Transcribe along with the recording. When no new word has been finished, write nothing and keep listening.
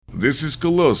This is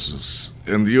Colossus,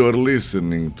 and you are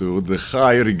listening to The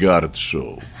High Regard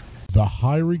Show. The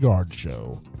High Regard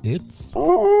Show. It's...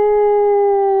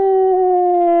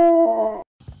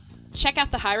 Check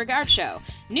out The High Regard Show.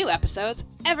 New episodes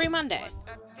every Monday.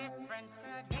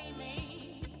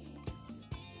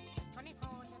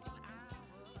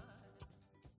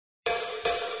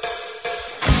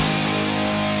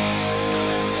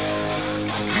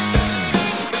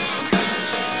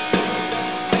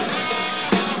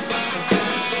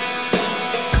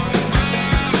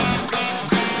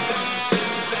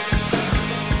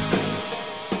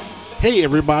 Hey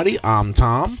everybody, I'm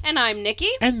Tom. And I'm Nikki.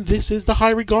 And this is The High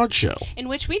Regard Show. In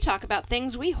which we talk about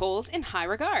things we hold in high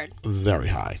regard. Very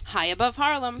high. High above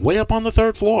Harlem. Way up on the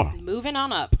third floor. Moving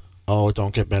on up. Oh, it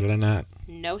don't get better than that.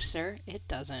 No, sir, it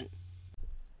doesn't.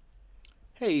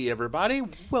 Hey everybody,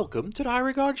 welcome to the High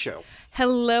Regard Show.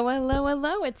 Hello, hello,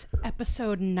 hello. It's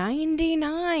episode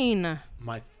 99.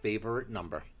 My favorite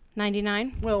number.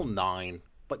 99? Well, 9,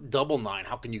 but double 9,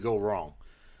 how can you go wrong?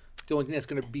 The only thing that's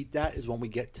going to beat that is when we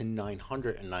get to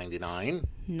 999.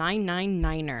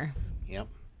 999er. Yep,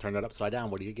 turn that upside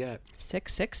down, what do you get?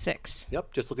 666.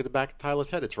 Yep, just look at the back of Tyler's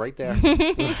head, it's right there.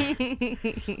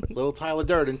 Little Tyler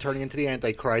Durden turning into the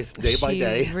Antichrist day by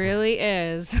day. She really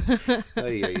is.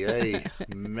 Hey,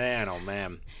 man, oh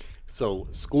man. So,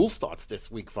 school starts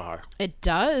this week for her. It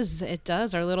does. It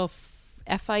does. Our little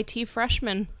FIT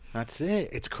freshman. That's it.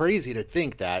 It's crazy to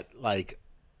think that, like,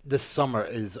 this summer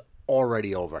is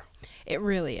already over. It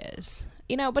really is.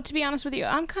 You know, but to be honest with you,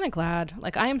 I'm kind of glad.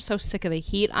 Like, I am so sick of the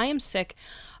heat. I am sick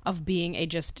of being a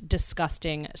just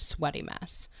disgusting, sweaty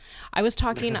mess. I was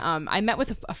talking, I met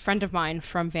with a friend of mine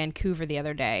from Vancouver the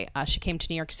other day. She came to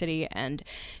New York City, and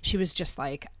she was just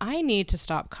like, I need to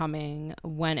stop coming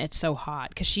when it's so hot,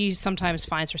 because she sometimes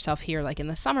finds herself here, like, in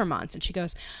the summer months, and she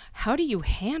goes, how do you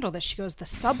handle this? She goes, the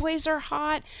subways are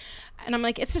hot, and I'm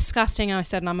like, it's disgusting, and I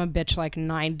said, and I'm a bitch like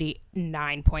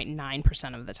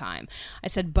 99.9% of the time. I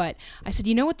said,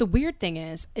 you know what the weird thing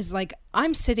is like,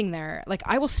 I'm sitting there, like,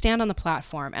 I will stand on the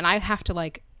platform, and I have to,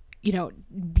 like, you know,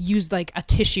 use like a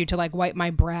tissue to like wipe my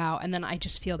brow, and then I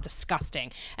just feel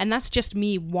disgusting. And that's just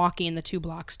me walking the 2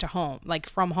 blocks to home, like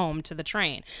from home to the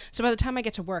train. So by the time I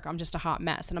get to work, I'm just a hot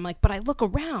mess. And I'm like, but I look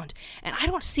around and I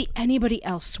don't see anybody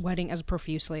else sweating as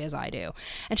profusely as I do.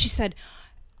 And she said,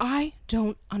 I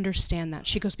don't understand that.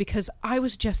 She goes, because I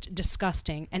was just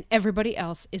disgusting and everybody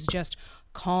else is just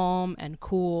calm and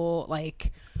cool.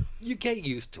 Like, you get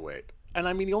used to it. And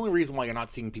I mean, the only reason why you're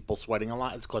not seeing people sweating a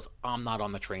lot is because I'm not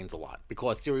on the trains a lot.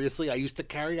 Because seriously, I used to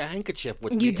carry a handkerchief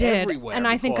with me everywhere. And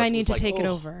I think I need to take it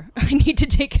over. I need to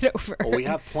take it over. Well, we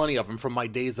have plenty of them from my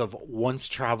days of once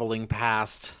traveling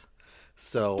past.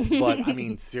 So, but I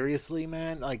mean, seriously,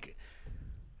 man, like,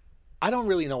 I don't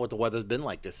really know what the weather's been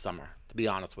like this summer, to be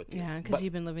honest with you. Yeah, because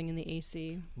you've been living in the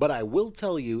AC. But I will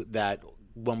tell you that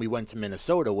when we went to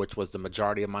Minnesota, which was the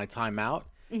majority of my time out,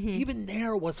 even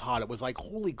there it was hot. It was like,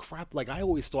 holy crap. Like, I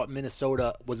always thought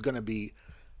Minnesota was going to be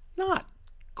not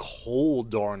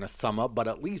cold during the summer, but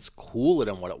at least cooler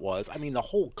than what it was. I mean, the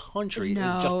whole country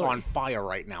is just on fire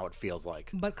right now, it feels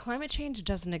like. But climate change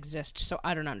doesn't exist, so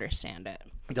I don't understand it.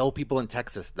 Tell people in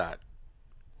Texas that.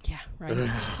 Yeah, right.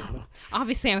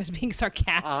 Obviously, I was being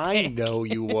sarcastic. I know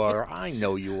you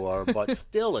were. But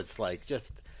still, it's like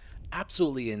just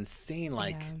absolutely insane.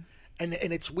 Like, yeah.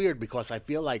 And it's weird because I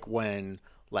feel like when,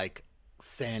 like,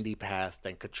 Sandy passed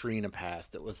and Katrina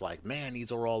passed, it was like, man,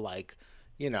 these are all like,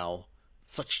 you know,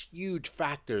 such huge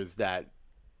factors that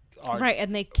are... Right,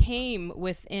 and they came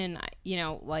within, you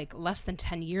know, like less than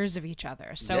 10 years of each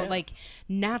other. So, like,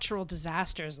 natural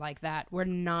disasters like that were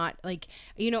not, like,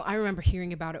 you know, I remember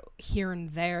hearing about it here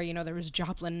and there. You know, there was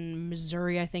Joplin,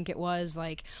 Missouri, I think it was,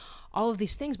 like... all of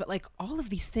these things, but like all of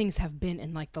these things have been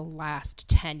in like the last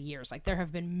 10 years. Like there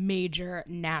have been major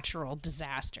natural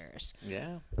disasters.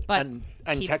 Yeah. But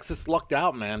and Texas lucked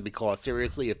out, man, because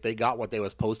seriously, if they got what they were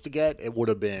supposed to get, it would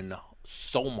have been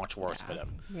so much worse for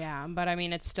them. Yeah, but I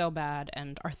mean, it's still bad,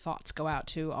 and our thoughts go out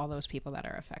to all those people that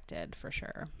are affected for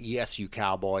sure. Yes, you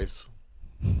cowboys.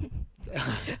 I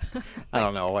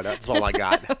don't know. That's all I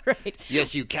got. Right.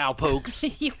 Yes, you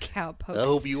cowpokes. You cowpokes. I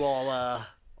hope you all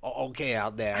okay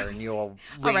out there and your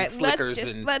all right, slickers.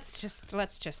 Let's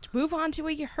just move on to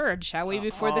what you heard, shall we?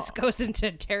 Before this goes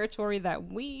into territory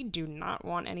that we do not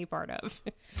want any part of.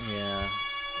 Yeah,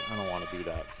 I don't want to do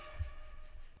that.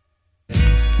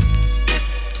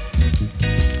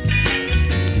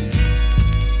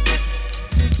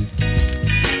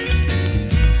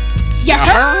 You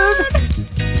heard?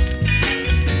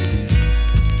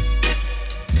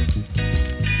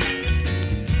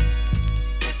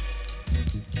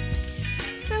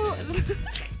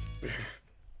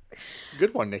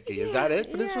 Good one, Nikki. Is that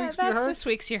it for this week's You that's Heard? this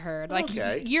week's You Heard. Like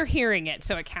Okay. you're hearing it,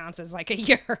 so it counts as like a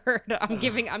You Heard. I'm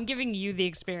giving you the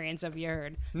experience of You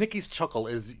Heard. Nikki's chuckle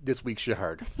is this week's You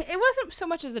Heard. It wasn't so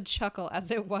much as a chuckle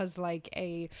as it was like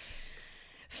a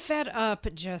fed up,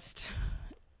 just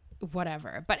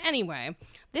whatever. But anyway,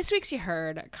 this week's You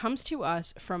Heard comes to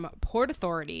us from Port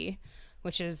Authority,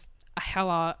 which is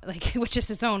which is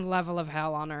its own level of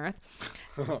hell on earth.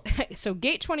 So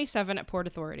Gate 27 at Port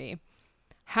Authority.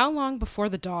 How long before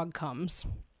the dog comes?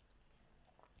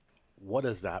 What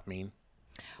does that mean?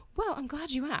 Well, I'm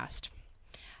glad you asked.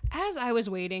 As I was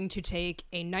waiting to take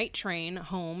a night train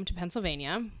home to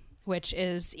Pennsylvania, which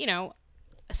is,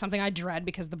 something I dread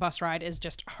because the bus ride is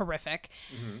just horrific.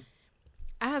 Mm-hmm.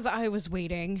 As I was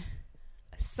waiting,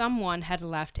 someone had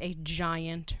left a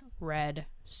giant red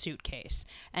suitcase,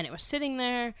 and it was sitting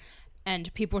there,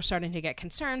 and people were starting to get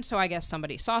concerned. So I guess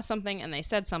somebody saw something and they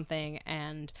said something,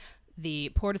 and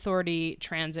the Port Authority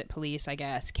Transit Police, I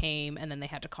guess, came, and then they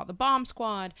had to call the bomb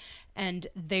squad, and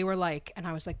they were like, and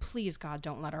I was like, please God,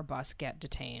 don't let our bus get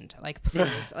detained. Like,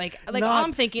 please. like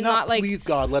I'm thinking not like, please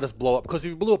God, let us blow up, because if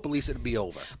you blew up police, it'd be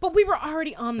over. But we were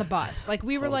already on the bus. Like,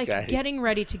 we were Okay. like getting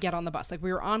ready to get on the bus. Like,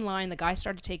 we were online. The guy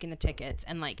started taking the tickets,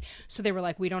 and like, so they were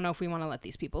like, we don't know if we want to let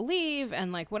these people leave,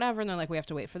 and like, whatever. And they're like, we have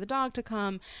to wait for the dog to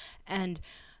come. And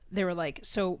they were like,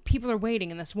 so people are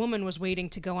waiting, and this woman was waiting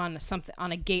to go on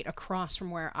a gate across from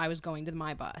where I was going to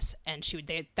my bus, and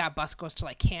that bus goes to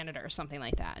like Canada or something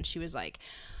like that, and she was like,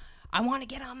 I want to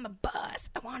get on the bus.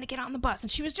 I want to get on the bus.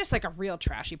 And she was just like a real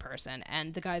trashy person.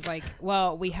 And the guy's like,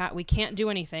 well, we can't do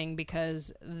anything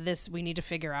because we need to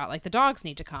figure out, like, the dogs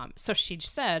need to come. So she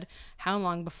said, how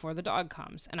long before the dog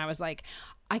comes? And I was like,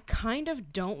 I kind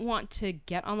of don't want to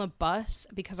get on the bus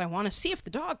because I want to see if the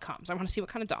dog comes. I want to see what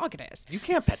kind of dog it is. You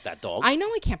can't pet that dog. I know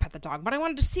I can't pet the dog, but I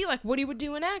wanted to see like what he would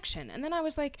do in action. And then I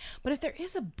was like, but if there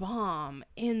is a bomb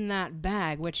in that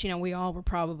bag, which, we all were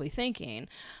probably thinking,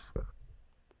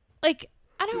 like,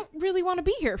 I don't really want to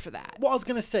be here for that. Well, I was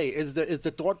gonna say, is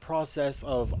the thought process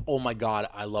of, oh my God,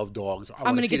 I love dogs.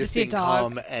 I'm gonna get to see a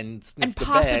dog come and sniff and the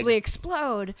possibly bag.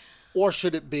 explode. Or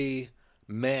should it be,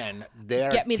 man, they're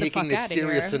Get me the taking fuck this outta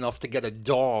serious here. enough to get a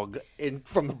dog in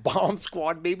from the bomb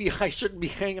squad? Maybe I shouldn't be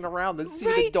hanging around and see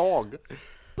the Right. dog.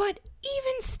 But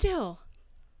even still,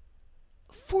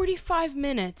 45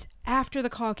 minutes after the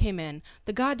call came in,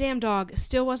 the goddamn dog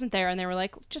still wasn't there, and they were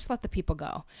like, just let the people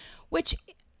go. Which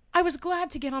I was glad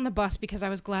to get on the bus because I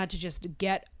was glad to just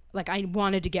get, like, I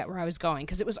wanted to get where I was going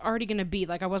because it was already going to be,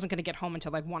 like, I wasn't going to get home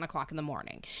until, like, 1 o'clock in the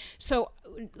morning. So,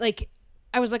 like,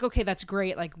 I was like, okay, that's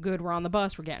great. Like, good, we're on the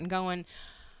bus, we're getting going.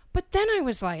 But then I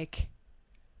was like,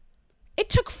 it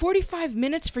took 45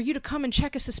 minutes for you to come and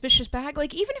check a suspicious bag?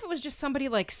 Like, even if it was just somebody,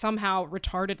 like, somehow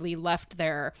retardedly left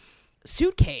their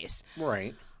suitcase.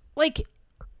 Right. Like,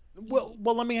 Well,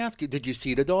 let me ask you, did you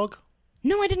see the dog?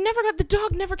 no, the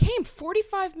dog never came.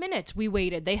 45 minutes we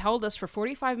waited. They held us for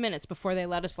 45 minutes before they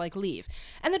let us, like, leave.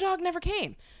 And the dog never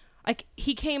came. Like,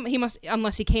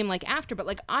 unless he came, like, after, but,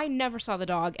 like, I never saw the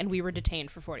dog, and we were detained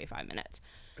for 45 minutes.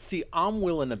 See, I'm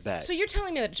willing to bet. So you're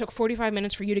telling me that it took 45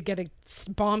 minutes for you to get a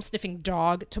bomb-sniffing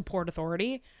dog to Port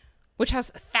Authority, which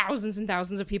has thousands and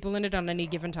thousands of people in it on any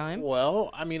given time? Well,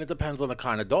 I mean, it depends on the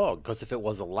kind of dog. Because if it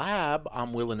was a lab,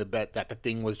 I'm willing to bet that the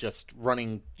thing was just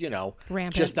running,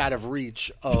 Rampant. just out of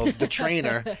reach of the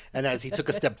trainer. And as he took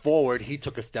a step forward, he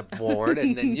took a step forward.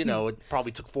 And then, it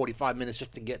probably took 45 minutes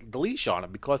just to get the leash on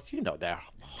him because, they're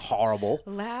horrible.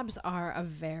 Labs are a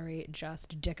very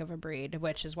just dick of a breed,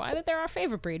 which is why that they're our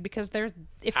favorite breed, because if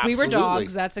we were Absolutely.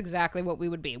 dogs, that's exactly what we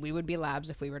would be. We would be labs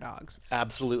if we were dogs.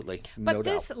 Absolutely. But No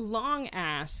this doubt. long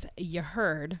ass You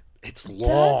Heard It's does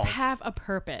long. have a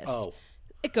purpose. Oh.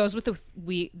 It goes with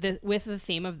the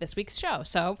theme of this week's show.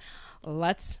 So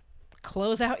let's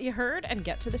close out You Heard and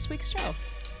get to this week's show.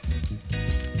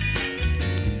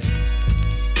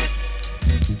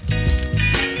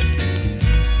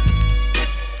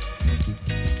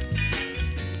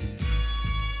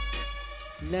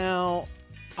 Now,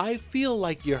 I feel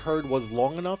like You Heard was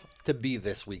long enough to be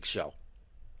this week's show.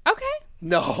 Okay.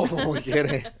 No, I'm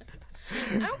kidding.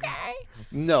 Okay.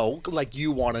 No, like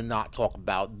you want to not talk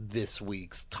about this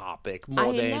week's topic more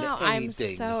I than know. I'm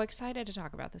anything. so excited to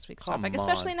talk about this week's Come topic, on.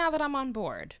 especially now that I'm on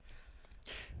board.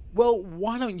 Well,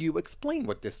 why don't you explain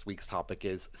what this week's topic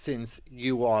is, since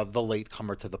you are the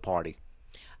latecomer to the party?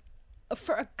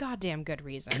 For a goddamn good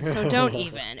reason. So don't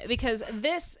even. Because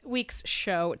this week's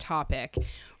show topic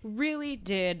really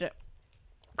did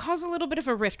cause a little bit of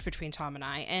a rift between Tom and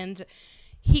I. And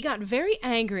he got very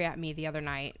angry at me the other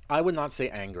night. I would not say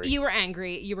angry. You were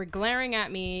angry. You were glaring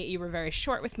at me. You were very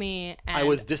short with me. And I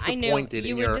was disappointed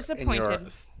you in were your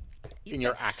disappointed. in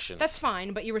your actions. That's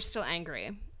fine, but you were still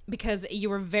angry because you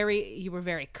were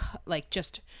very like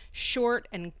just short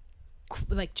and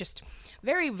like just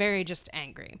very, very just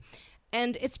angry.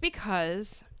 And it's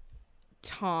because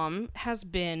Tom has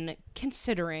been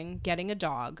considering getting a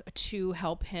dog to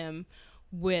help him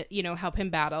help him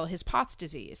battle his POTS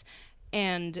disease.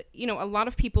 And, a lot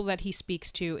of people that he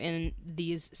speaks to in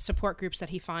these support groups that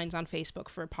he finds on Facebook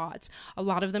for POTS, a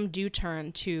lot of them do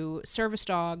turn to service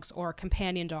dogs or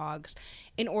companion dogs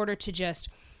in order to just,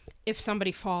 if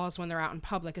somebody falls when they're out in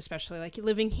public, especially like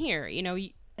living here,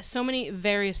 so many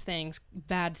various things,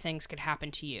 bad things could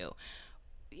happen to you.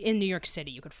 In New York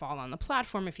City, you could fall on the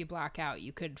platform if you black out.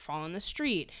 You could fall in the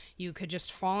street. You could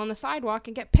just fall on the sidewalk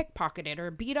and get pickpocketed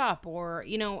or beat up or,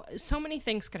 so many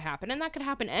things could happen. And that could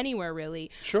happen anywhere,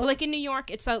 really. Sure. But like in New York,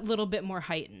 it's a little bit more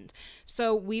heightened.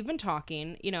 So we've been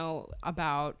talking,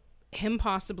 about him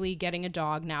possibly getting a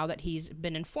dog now that he's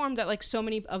been informed that like so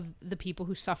many of the people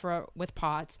who suffer with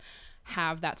POTS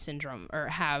have that syndrome or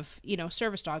have,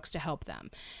 service dogs to help them.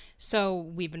 So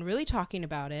we've been really talking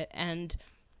about it, and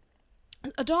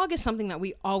a dog is something that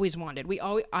we always wanted.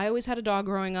 I always had a dog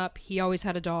growing up. He always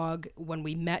had a dog. When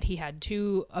we met, he had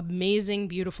 2 amazing,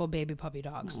 beautiful baby puppy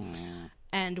dogs.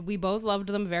 And we both loved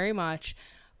them very much.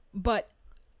 But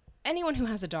anyone who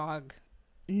has a dog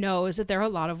knows that they're a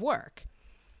lot of work.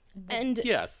 And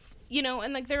yes.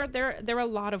 And like they're a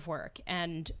lot of work.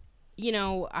 And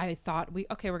I thought we're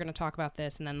going to talk about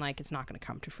this, and then like it's not going to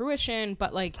come to fruition,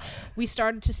 but like we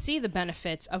started to see the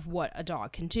benefits of what a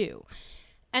dog can do.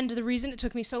 And the reason it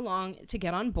took me so long to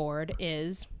get on board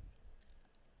is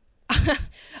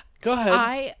Go ahead.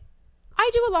 I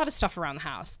do a lot of stuff around the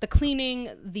house. The cleaning,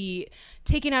 the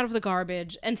taking out of the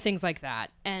garbage, and things like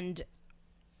that. And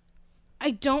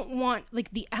I don't want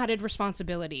like the added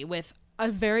responsibility with a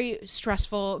very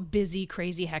stressful, busy,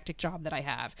 crazy, hectic job that I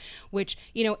have, which,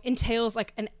 entails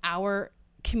like an hour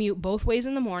commute both ways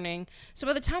in the morning. So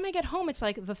by the time I get home, it's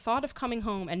like the thought of coming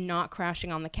home and not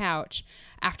crashing on the couch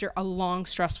after a long,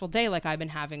 stressful day like I've been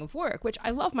having of work, which I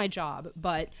love my job,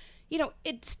 but,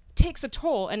 it takes a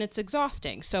toll and it's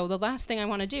exhausting. So the last thing I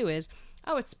want to do is,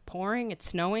 it's pouring, it's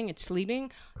snowing, it's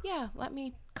sleeting. Yeah, let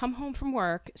me come home from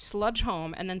work, sludge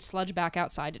home, and then sludge back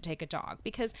outside to take a dog.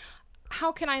 Because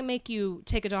how can I make you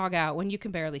take a dog out when you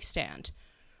can barely stand?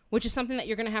 Which is something that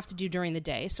you're going to have to do during the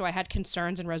day. So I had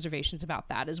concerns and reservations about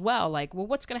that as well. Like, well,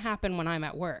 what's going to happen when I'm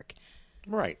at work?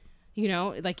 Right.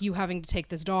 Like you having to take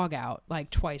this dog out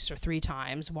like twice or 3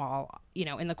 times while,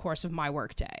 in the course of my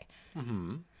work day.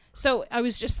 Mm-hmm. So I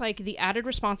was just like the added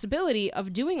responsibility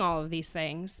of doing all of these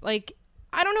things. Like,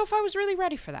 I don't know if I was really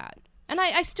ready for that. And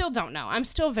I still don't know. I'm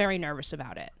still very nervous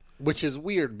about it. Which is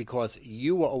weird because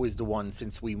you were always the one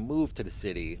since we moved to the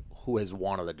city who has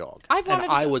wanted a dog.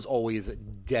 I was always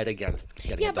dead against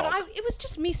getting a dog. Yeah, but it was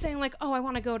just me saying like, I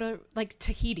want to go to like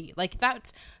Tahiti. Like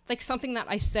that's like something that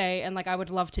I say and like I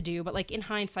would love to do. But like in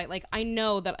hindsight, like I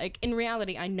know that like in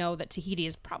reality, I know that Tahiti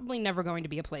is probably never going to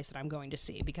be a place that I'm going to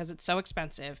see because it's so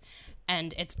expensive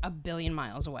and it's a billion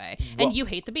miles away. And you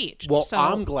hate the beach. Well, so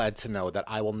I'm glad to know that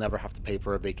I will never have to pay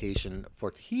for a vacation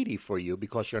for Tahiti for you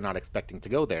because you're not expecting to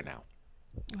go there now.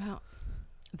 Well,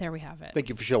 there we have it. Thank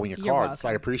you for showing your You're cards. welcome.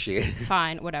 I appreciate it.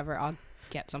 Fine, whatever. I'll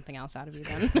get something else out of you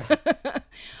then.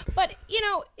 But,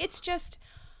 it's just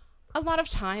a lot of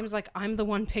times, like, I'm the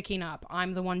one picking up.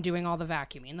 I'm the one doing all the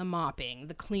vacuuming, the mopping,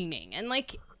 the cleaning. And,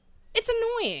 like, it's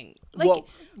annoying. Like, Well,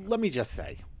 let me just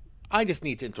say, I just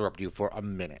need to interrupt you for a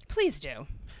minute. please do.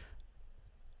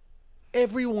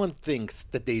 Everyone thinks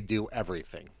that they do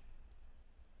everything.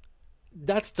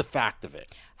 That's the fact of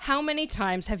it. How many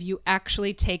times have you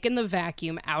actually taken the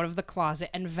vacuum out of the closet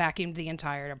and vacuumed the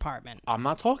entire apartment? I'm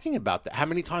not talking about that. How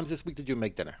many times this week did you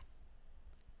make dinner?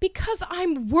 Because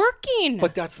I'm working.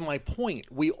 But that's my point.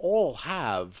 We all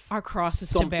have Our crosses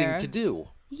to something bear. to do.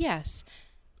 Yes.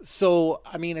 So,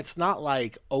 I mean, it's not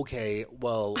like, okay,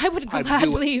 well, I would do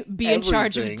gladly be in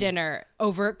charge of everything. dinner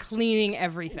over cleaning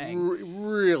everything.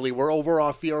 Really? We're over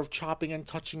our fear of chopping and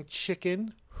touching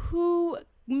chicken? Who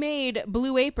made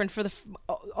Blue Apron for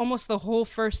almost the whole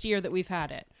first year that we've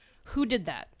had it? Who did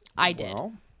that? I did.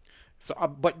 Well, so,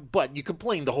 but you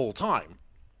complained the whole time.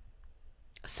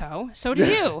 So do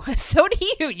you. So do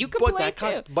you. You complain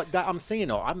too. I'm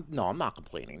saying I'm not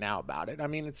complaining now about it. I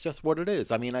mean, it's just what it is.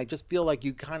 I mean, I just feel like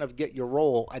you kind of get your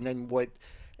role, and then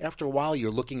after a while,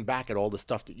 you're looking back at all the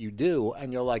stuff that you do,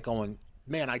 and you're like going,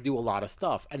 man, I do a lot of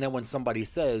stuff. And then when somebody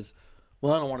says,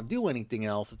 well, I don't want to do anything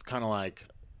else, it's kind of like,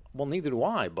 well, neither do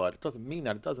I, but it doesn't mean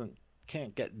that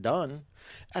can't get done.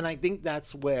 And I think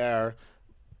that's where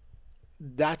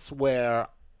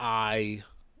I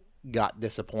got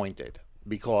disappointed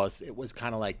because it was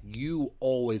kind of like you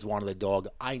always wanted a dog.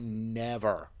 I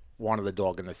never wanted a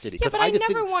dog in the city. Yeah, but I just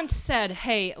never didn't- once said,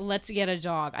 hey, let's get a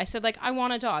dog. I said, like, I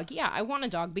want a dog. Yeah, I want a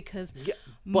dog because but-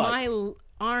 my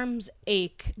arms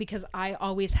ache because I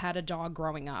always had a dog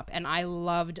growing up, and I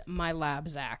loved my lab,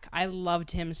 Zach. I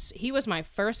loved him. He was my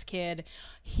first kid.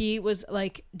 He was,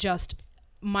 like, just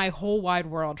my whole wide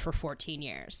world for 14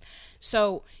 years.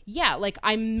 So, yeah, like,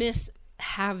 I miss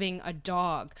having a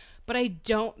dog, but I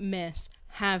don't miss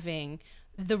having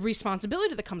the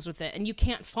responsibility that comes with it. And you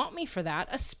can't fault me for that,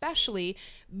 especially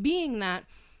being that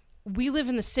we live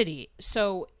in the city.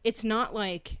 So it's not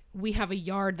like we have a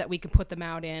yard that we can put them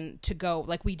out in to go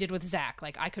like we did with Zach.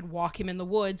 Like I could walk him in the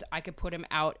woods. I could put him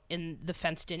out in the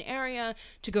fenced in area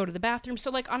to go to the bathroom. So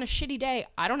like on a shitty day,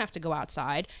 I don't have to go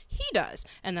outside. He does.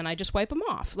 And then I just wipe him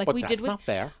off. Like But we that's did with... not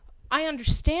fair. I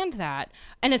understand that.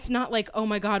 And it's not like, oh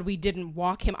my God, we didn't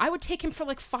walk him. I would take him for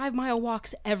like 5-mile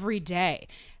walks every day.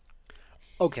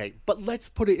 Okay, but let's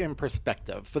put it in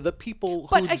perspective for the people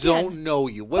But who again- don't know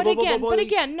you. But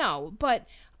again, no. But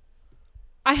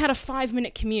I had a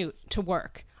 5-minute commute to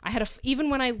work. I had even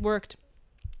when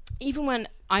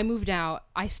I moved out,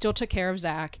 I still took care of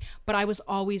Zach, but I was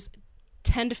always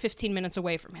 10 to 15 minutes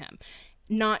away from him.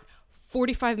 Not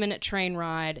 45-minute train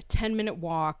ride, 10-minute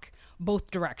walk,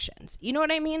 both directions. You know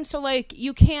what I mean? So like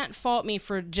you can't fault me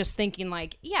for just thinking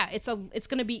like, yeah, it's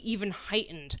going to be even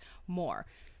heightened more.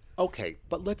 Okay,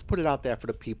 but let's put it out there for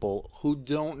the people who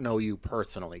don't know you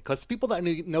personally. Because people that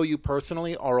know you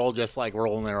personally are all just like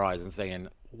rolling their eyes and saying,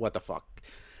 what the fuck?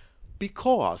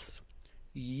 Because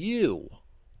you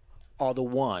are the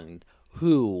one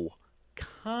who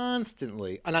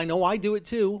constantly, and I know I do it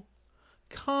too,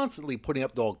 constantly putting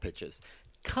up dog pictures.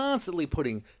 Constantly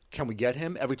putting, can we get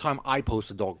him? Every time I post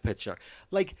a dog picture.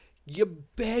 Like, you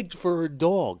begged for a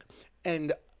dog.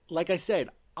 And like I said,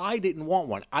 I didn't want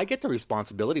one. I get the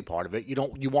responsibility part of it.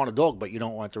 You want a dog, but you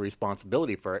don't want the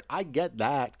responsibility for it. I get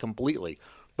that completely.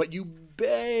 But you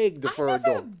begged for a I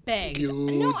never dog. begged. You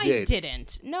No, did. I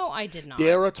didn't. No, I did not.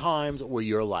 There are times where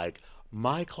you're like,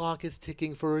 my clock is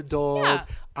ticking for a dog. Yeah.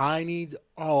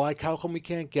 How come we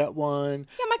can't get one?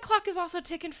 Yeah, my clock is also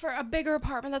ticking for a bigger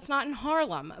apartment that's not in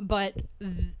Harlem. But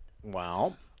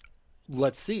Well,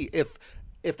 let's see. If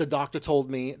the doctor told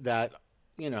me that,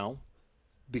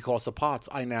 because of POTS,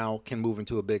 I now can move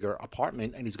into a bigger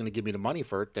apartment and he's going to give me the money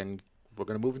for it, then we're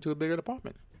going to move into a bigger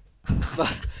apartment.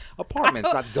 Apartment,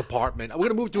 not department. We're going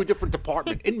to move to a different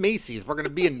department in Macy's. We're going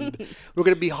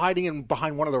to be hiding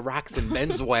behind one of the racks in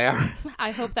menswear.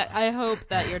 I hope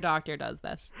that your doctor does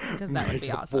this because that would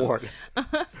be awesome. Afford.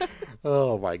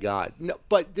 Oh my God. No,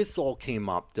 but this all came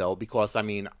up though because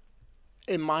in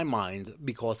my mind,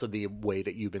 because of the way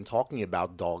that you've been talking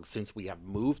about dogs since we have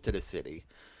moved to the city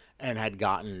and had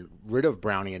gotten rid of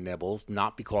Brownie and Nibbles,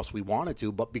 not because we wanted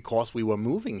to, but because we were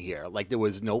moving here. Like there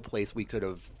was no place we could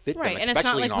have fit them, Right, and it's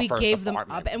not especially in like our we first gave them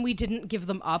apartment. up, and we didn't give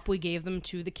them up. We gave them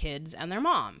to the kids and their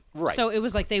mom. Right. So it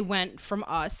was like they went from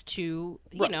us to,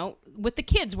 with the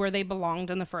kids where they belonged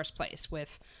in the first place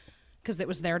because it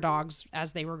was their dogs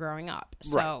as they were growing up.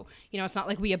 So, Right. It's not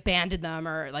like we abandoned them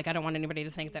or like I don't want anybody to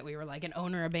think that we were like an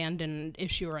owner abandoned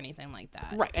issue or anything like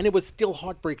that. Right, and it was still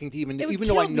heartbreaking to even though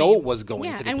I killed know me. it was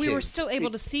going to the and we were kids. still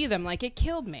able to see them. Like it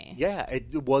killed me. Yeah,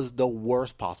 it was the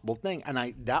worst possible thing,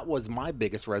 and that was my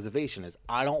biggest reservation is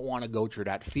I don't want to go through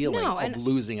that feeling of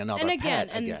losing another pet again.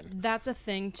 And that's a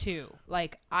thing too.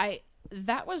 Like I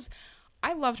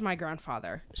loved my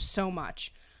grandfather so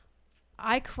much.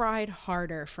 I cried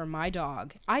harder for my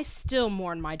dog. I still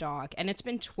mourn my dog, and it's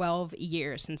been 12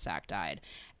 years since Zach died.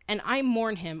 And I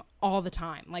mourn him all the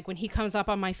time. Like when he comes up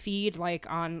on my feed, like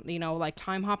on, like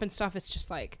Time Hop and stuff, it's just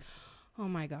like, oh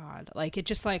my God. Like it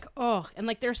just like, oh. And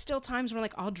like there's still times when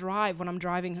like I'll drive when I'm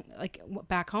driving like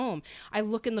back home. I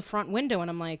look in the front window and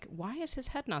I'm like, why is his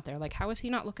head not there? Like how is he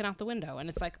not looking out the window? And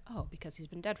it's like, oh, because he's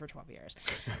been dead for 12 years.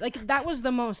 Like that was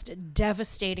the most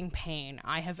devastating pain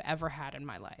I have ever had in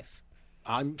my life.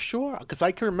 I'm sure, because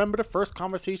I can remember the first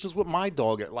conversations with my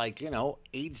dog at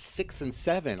age 6 and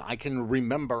 7. I can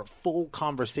remember full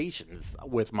conversations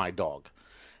with my dog.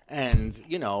 And,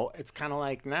 it's kind of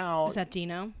like now. Is that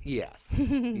Dino? Yes.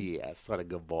 Yes. What a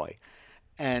good boy.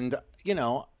 And,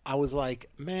 I was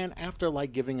like, man, after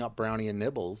like giving up Brownie and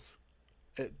Nibbles,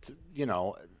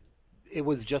 it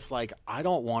was just like, I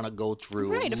don't want to go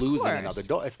through Right, of losing course. another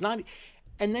dog. It's not.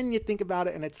 And then you think about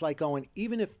it, and it's like going,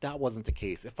 even if that wasn't the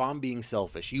case, if I'm being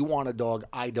selfish, you want a dog,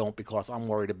 I don't because I'm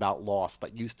worried about loss,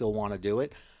 but you still want to do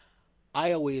it.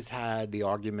 I always had the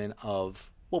argument of,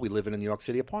 well, we live in a New York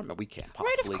City apartment. We can't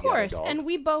possibly Right, of course. get a dog. And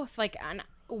we both, like, and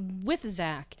with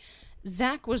Zach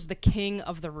was the king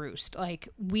of the roost. Like,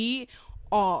 we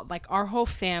all, like, our whole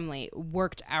family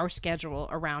worked our schedule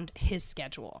around his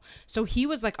schedule. So he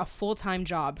was like a full-time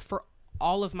job for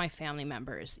all of my family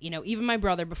members, you know, even my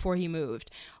brother before he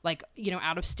moved, like, you know,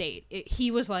 out of state.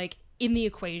 He was like in the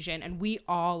equation, and we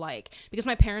all, like, because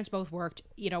my parents both worked,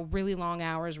 you know, really long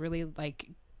hours, really like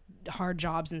hard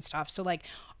jobs and stuff. So like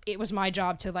it was my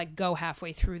job to like go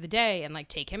halfway through the day and like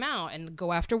take him out and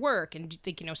go after work and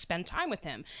like, you know, spend time with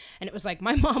him. And it was like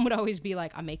my mom would always be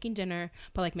like, I'm making dinner,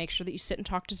 but like make sure that you sit and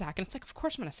talk to Zach. And it's like, of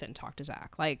course I'm gonna sit and talk to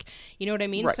Zach, like, you know what I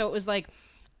mean? Right. So it was like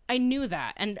I knew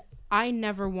that, and I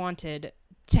never wanted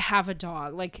to have a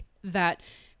dog like that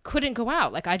couldn't go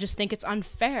out. Like, I just think it's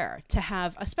unfair to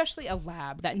have, especially a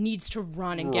lab that needs to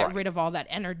run and get rid of all that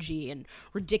energy and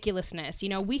ridiculousness. You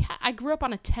know, I grew up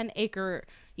on a 10-acre,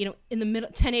 you know,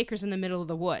 10 acres in the middle of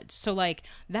the woods. So like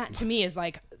that to me is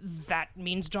like, that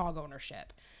means dog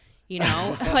ownership, you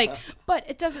know, like, but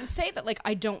it doesn't say that like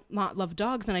I don't not love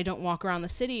dogs and I don't walk around the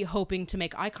city hoping to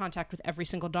make eye contact with every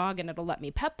single dog and it'll let me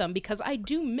pet them, because I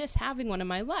do miss having one in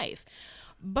my life.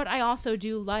 But I also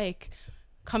do like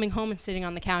coming home and sitting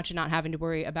on the couch and not having to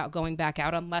worry about going back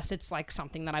out unless it's like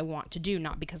something that I want to do,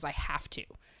 not because I have to.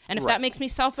 And if that makes me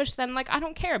selfish, then like I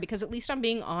don't care, because at least I'm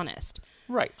being honest.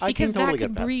 Right. Because that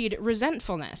could breed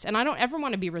resentfulness. And I don't ever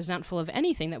want to be resentful of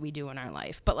anything that we do in our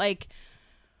life. But like,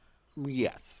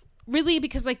 yes. Really,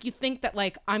 because like you think that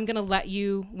like I'm going to let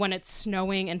you, when it's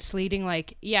snowing and sleeting,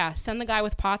 like, yeah, send the guy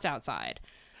with pots outside.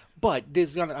 But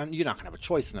you're not going to have a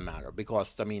choice in the matter,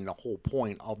 because, I mean, the whole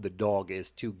point of the dog is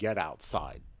to get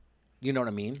outside. You know what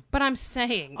I mean? But I'm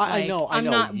saying, I know. I'm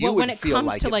not. You but when would it feel comes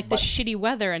like to it, like the but- shitty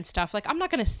weather and stuff, like I'm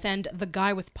not going to send the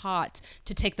guy with pots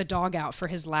to take the dog out for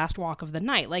his last walk of the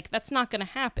night. Like that's not going to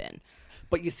happen.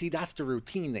 But you see, that's the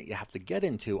routine that you have to get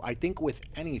into, I think, with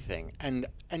anything. And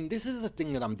this is the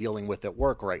thing that I'm dealing with at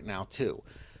work right now, too.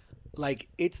 Like,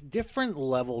 it's different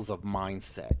levels of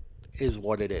mindset is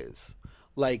what it is.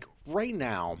 Like, right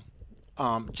now,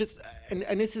 and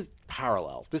this is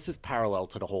parallel. This is parallel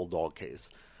to the whole dog case.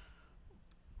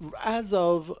 As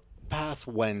of past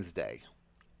Wednesday,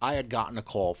 I had gotten a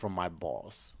call from my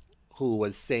boss who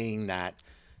was saying that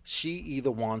she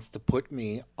either wants to put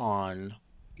me on,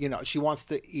 you know, she wants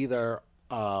to either,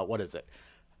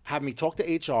 have me talk to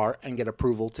HR and get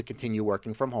approval to continue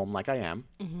working from home like I am.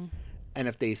 Mm-hmm. And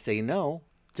if they say no,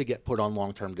 to get put on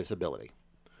long-term disability,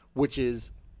 which is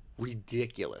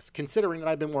ridiculous, considering that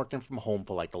I've been working from home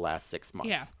for like the last 6 months.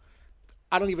 Yeah.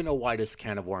 I don't even know why this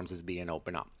can of worms is being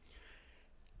opened up.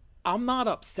 I'm not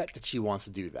upset that she wants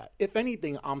to do that. If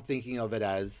anything, I'm thinking of it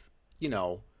as, you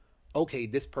know, okay,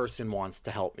 this person wants to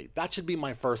help me. That should be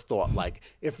my first thought. Like,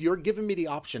 if you're giving me the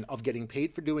option of getting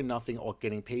paid for doing nothing or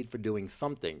getting paid for doing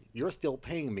something, you're still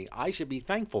paying me. I should be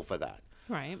thankful for that.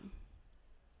 Right.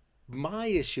 My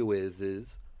issue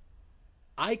is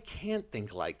I can't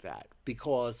think like that,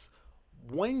 because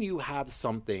when you have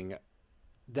something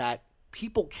that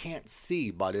people can't see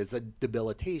but is a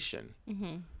debilitation,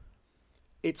 mm-hmm.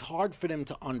 it's hard for them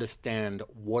to understand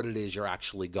what it is you're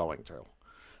actually going through.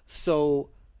 So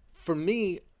for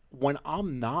me, when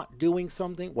I'm not doing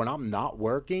something, when I'm not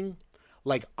working,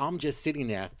 like I'm just sitting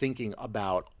there thinking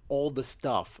about all the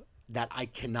stuff that I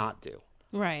cannot do.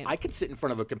 Right. I can sit in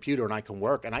front of a computer and I can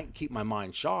work and I can keep my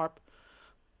mind sharp,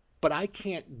 but I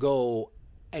can't go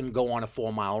on a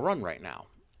 4-mile run right now.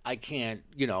 I can't,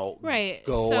 you know,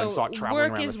 go and start traveling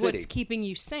around the city. Work is what's keeping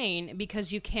you sane,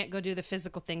 because you can't go do the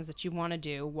physical things that you want to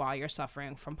do while you're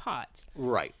suffering from POTS.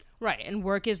 Right. Right. And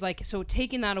work is like, so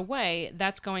taking that away,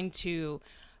 that's going to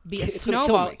be a It's gonna kill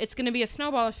snowball. me. It's going to be a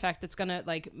snowball effect that's going to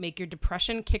like make your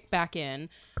depression kick back in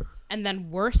and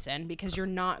then worsen, because you're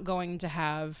not going to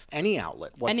have any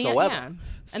outlet whatsoever.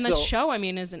 And the show, I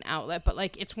mean, is an outlet, but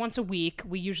like it's once a week.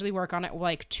 We usually work on it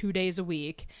like 2 days a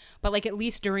week, but like at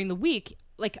least during the week,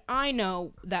 like I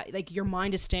know that like your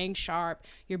mind is staying sharp,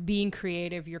 you're being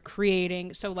creative, you're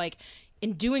creating. So like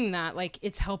in doing that, like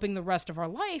it's helping the rest of our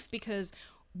life, because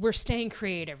we're staying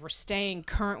creative, we're staying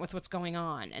current with what's going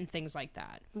on and things like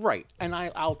that. Right. And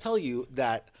I'll tell you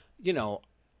that, you know,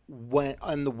 when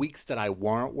on the weeks that I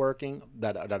weren't working,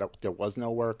 that there was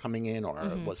no work coming in, or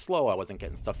it was slow, I wasn't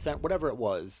getting stuff sent, whatever it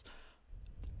was,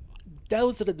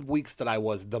 those are the weeks that I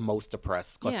was the most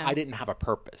depressed, because I didn't have a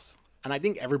purpose. And I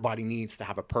think everybody needs to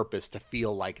have a purpose to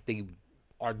feel like they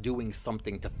are doing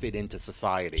something to fit into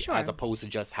society, as opposed to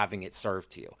just having it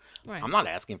served to you. Right. I'm not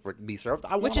asking for it to be served. I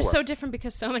want to work. Which is so different,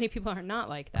 because so many people are not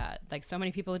like that. Like so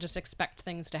many people just expect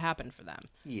things to happen for them.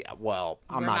 Yeah, well,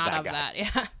 I'm We're not not that of guy. that.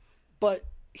 Yeah. But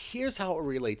here's how it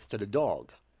relates to the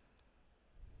dog.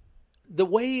 The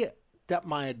way that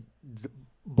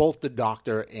both the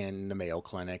doctor in the Mayo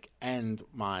Clinic and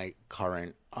my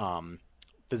current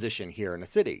physician here in the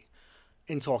city,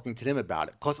 in talking to them about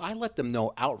it, because I let them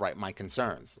know outright my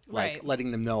concerns, like Right.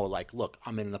 letting them know, like, look,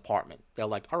 I'm in an apartment.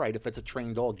 They're like, all right, if it's a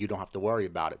trained dog, you don't have to worry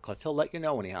about it, because he'll let you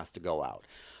know when he has to go out.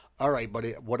 All right, but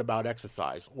what about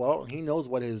exercise? Well, he knows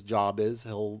what his job is.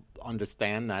 He'll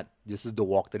understand that this is the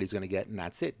walk that he's going to get, and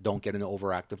that's it. Don't get an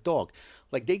overactive dog.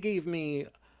 Like, they gave me,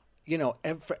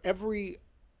 for every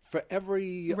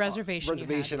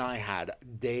Reservation you I had,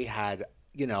 they had,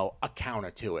 a counter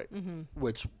to it,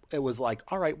 which it was like,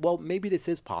 all right, well, maybe this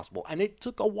is possible. And it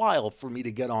took a while for me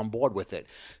to get on board with it,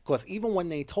 because even when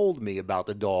they told me about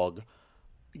the dog,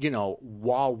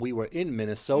 while we were in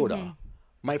Minnesota,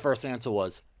 my first answer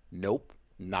was, nope,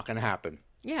 not going to happen.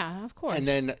 Yeah, of course. And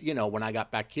then, when I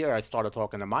got back here, I started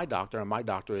talking to my doctor, and my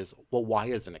doctor is, well, why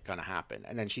isn't it going to happen?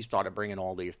 And then she started bringing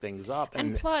all these things up.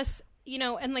 And plus,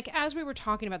 and like as we were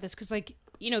talking about this, because like,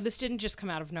 this didn't just come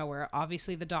out of nowhere.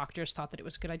 Obviously, the doctors thought that it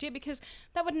was a good idea, because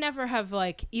that would never have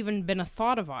like even been a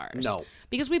thought of ours. No.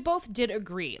 Because we both did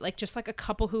agree, like just like a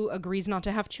couple who agrees not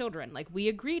to have children. Like we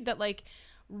agreed that like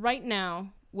right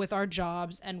now with our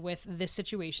jobs and with this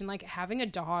situation, like having a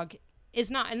dog is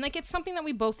not, and like it's something that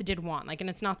we both did want, like, and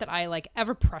it's not that I like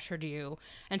ever pressured you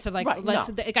and said like, Right, let's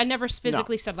no. like I never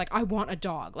physically said like I want a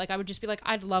dog. Like I would just be like,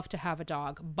 I'd love to have a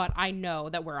dog, but I know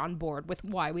that we're on board with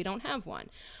why we don't have one.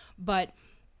 But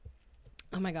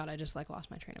oh my god, I just like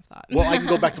lost my train of thought. Well, I can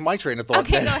go back to my train of thought.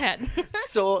 Okay, go ahead.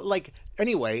 So, like,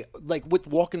 anyway, like with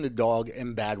walking the dog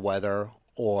in bad weather,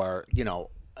 or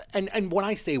and when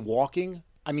I say walking,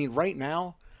 I mean right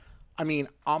now,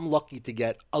 I'm lucky to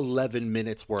get 11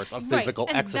 minutes worth of physical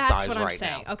and exercise that's what I'm right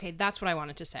saying. now. Okay, that's what I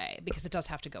wanted to say, because it does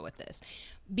have to go with this.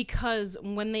 Because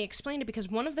when they explained it, because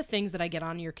one of the things that I get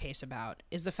on your case about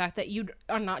is the fact that you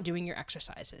are not doing your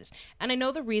exercises. And I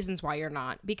know the reasons why you're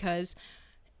not, because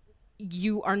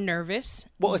you are nervous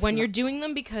when you're doing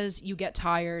them, because you get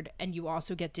tired and you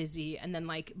also get dizzy. And then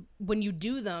like when you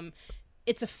do them,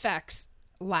 its effects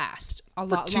last a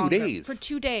lot longer. For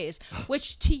 2 days,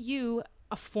 which to you,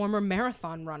 a former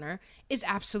marathon runner, is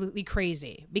absolutely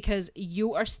crazy, because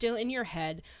you are still in your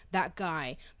head that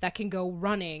guy that can go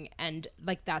running, and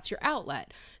like that's your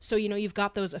outlet. So you've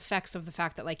got those effects of the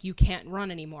fact that like you can't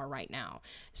run anymore right now,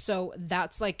 so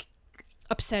that's like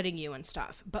upsetting you and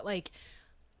stuff. But like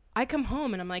I come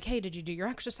home and I'm like, hey, did you do your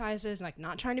exercises? Like,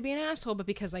 not trying to be an asshole, but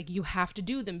because like you have to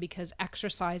do them, because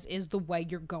exercise is the way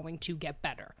you're going to get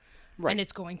better. Right. And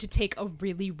it's going to take a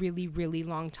really, really, really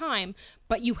long time,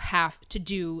 but you have to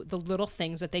do the little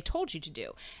things that they told you to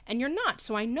do. And you're not.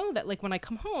 So I know that like when I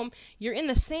come home, you're in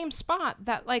the same spot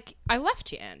that like I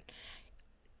left you in.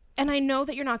 And I know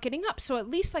that you're not getting up. So at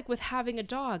least like with having a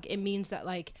dog, it means that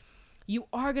like you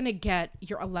are going to get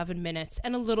your 11 minutes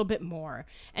and a little bit more.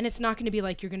 And it's not going to be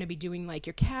like you're going to be doing like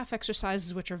your calf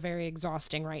exercises, which are very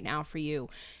exhausting right now for you.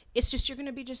 It's just you're going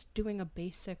to be just doing a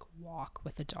basic walk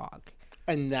with a dog.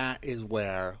 And that is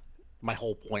where my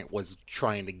whole point was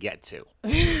trying to get to.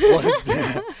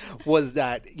 was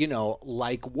that,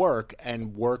 like work,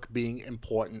 and work being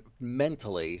important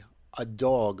mentally, a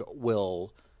dog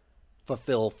will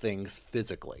fulfill things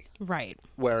physically. Right.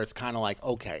 Where it's kind of like,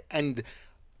 okay. And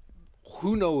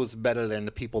who knows better than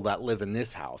the people that live in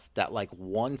this house that like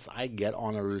once I get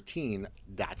on a routine,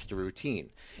 that's the routine.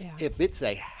 Yeah. If it's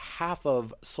a half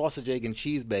of sausage, egg, and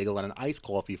cheese bagel and an iced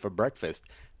coffee for breakfast,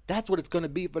 that's what it's going to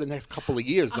be for the next couple of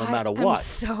years, no matter what. I'm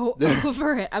so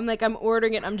over it. I'm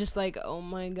ordering it. I'm just like, oh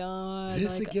my God.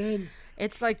 This like, again.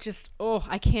 It's like just,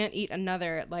 I can't eat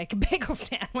another like bagel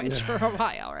sandwich for a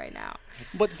while right now.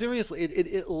 But seriously,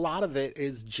 a lot of it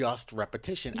is just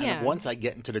repetition. Yeah. And once I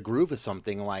get into the groove of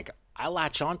something, like I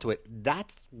latch onto it,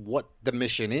 that's what the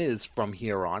mission is from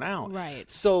here on out. Right.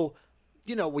 So,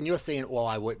 when you're saying, well,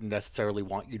 I wouldn't necessarily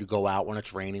want you to go out when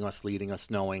it's raining or sleeting or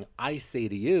snowing, I say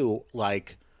to you,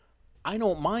 like, I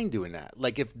don't mind doing that.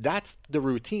 Like, if that's the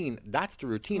routine, that's the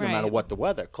routine, right, no matter what the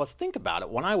weather. Because think about it.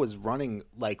 When I was running,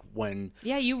 like,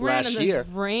 you ran in the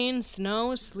rain,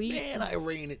 snow, sleet. Man, I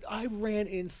ran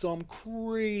in some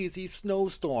crazy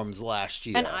snowstorms last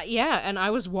year. And I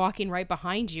was walking right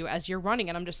behind you as you're running,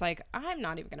 and I'm just like, I'm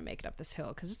not even going to make it up this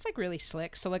hill because it's, like, really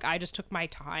slick. So, like, I just took my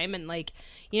time and, like,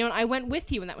 and I went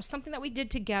with you, and that was something that we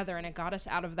did together, and it got us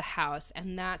out of the house,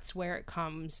 and that's where it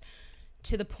comes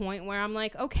to the point where I'm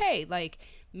like, okay, like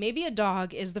maybe a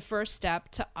dog is the first step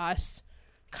to us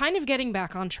kind of getting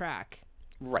back on track.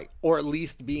 Right. Or at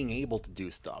least being able to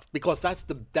do stuff, because that's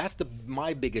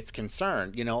my biggest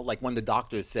concern, like when the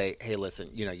doctors say, hey, listen,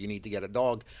 you need to get a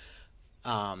dog.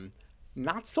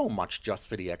 Not so much just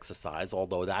for the exercise,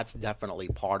 although that's definitely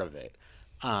part of it.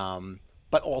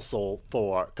 But also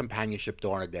for companionship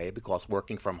during the day, because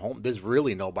working from home, there's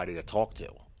really nobody to talk to.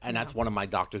 And that's one of my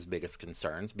doctor's biggest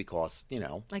concerns because,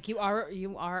 Like you are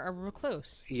a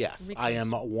recluse. yes, Recluse. I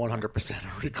am 100%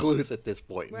 a recluse at this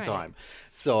point in Right. time.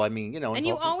 So, I mean, And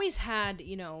you always had,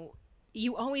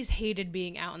 you always hated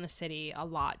being out in the city a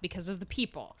lot because of the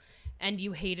people. And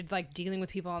you hated like dealing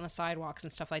with people on the sidewalks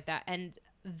and stuff like that. And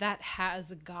that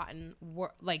has gotten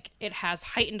it has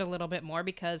heightened a little bit more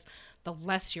because the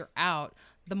less you're out,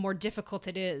 the more difficult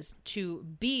it is to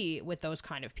be with those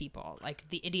kind of people, like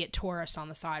the idiot tourists on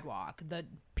the sidewalk, the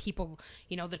people,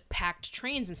 the packed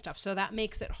trains and stuff. So that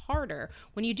makes it harder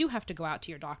when you do have to go out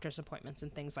to your doctor's appointments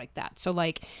and things like that. So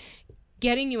like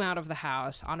getting you out of the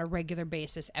house on a regular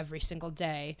basis every single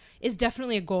day is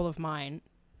definitely a goal of mine,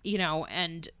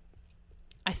 and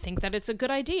I think that it's a good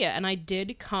idea, and I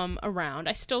did come around.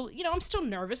 I still, I'm still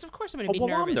nervous. Of course I'm going to be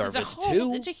nervous. I'm nervous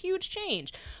too. It's a huge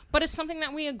change, but it's something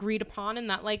that we agreed upon and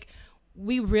that, like,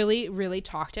 we really, really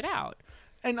talked it out.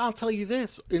 And I'll tell you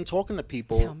this, in talking to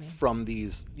people from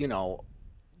these,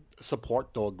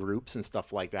 support dog groups and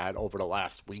stuff like that over the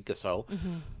last week or so,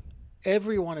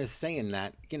 everyone is saying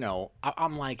that,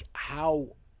 I'm like, how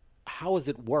does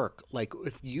it work? Like,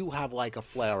 if you have, like, a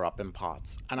flare-up in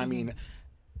POTS, and I mean...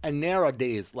 And there are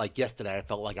days, like yesterday, I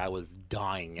felt like I was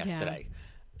dying yesterday.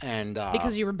 Yeah. And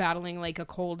because you were battling, like, a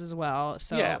cold as well.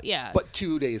 So, yeah. But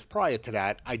 2 days prior to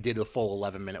that, I did a full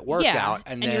 11-minute workout.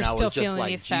 And then I was just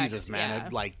like, Jesus, man,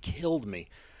 it, like, killed me.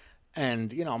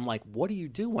 And, I'm like, what do you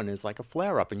do when there's, like, a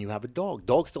flare-up and you have a dog?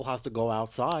 Dog still has to go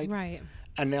outside. Right.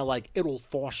 And they're like, it'll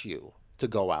force you to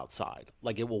go outside.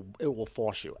 Like, it will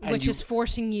force you. Which is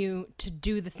forcing you to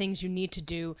do the things you need to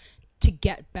do to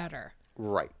get better.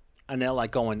 Right. And they're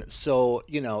like going, so,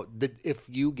 if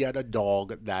you get a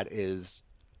dog that is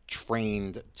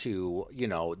trained to,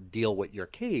 deal with your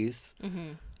case.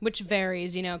 Which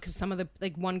varies, because some of the,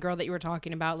 like one girl that you were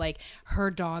talking about, like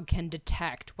her dog can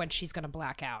detect when she's going to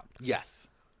black out. Yes.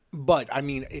 But, I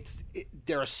mean,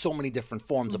 there are so many different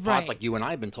forms of POTS, like you and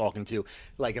I have been talking to.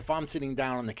 Like, if I'm sitting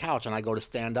down on the couch and I go to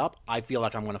stand up, I feel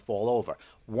like I'm going to fall over.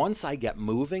 Once I get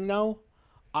moving, though,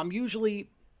 I'm usually...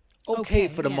 Okay,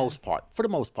 for the most part.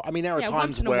 I mean, there are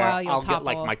times where I'll get,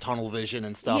 like, my tunnel vision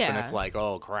and stuff, and it's like,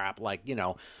 oh, crap, like,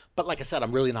 But like I said,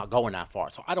 I'm really not going that far,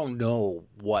 so I don't know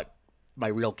what my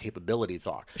real capabilities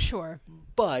are. Sure.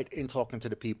 But in talking to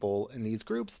the people in these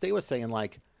groups, they were saying,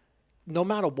 like, no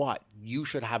matter what, you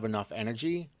should have enough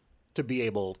energy to be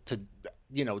able to,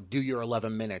 do your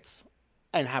 11 minutes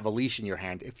and have a leash in your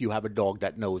hand if you have a dog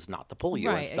that knows not to pull you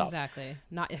and stuff. Right, exactly.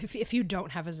 Not if you don't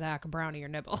have a Zach Brownie or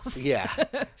Nibbles. Yeah.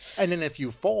 And then if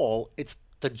you fall, it's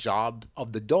the job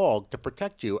of the dog to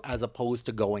protect you as opposed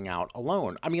to going out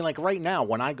alone. I mean, like right now,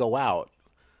 when I go out,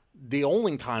 the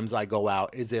only times I go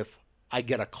out is if I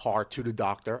get a car to the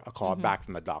doctor, a car back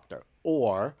from the doctor,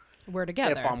 or... We're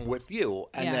together. If I'm with you,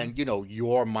 and then,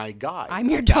 you're my guy.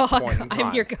 I'm your dog.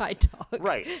 I'm your guide dog.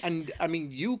 Right. And, I mean,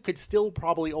 you could still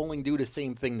probably only do the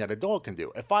same thing that a dog can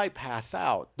do. If I pass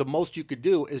out, the most you could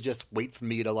do is just wait for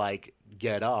me to, like,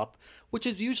 get up, which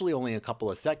is usually only a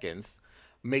couple of seconds.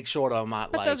 Make sure that I'm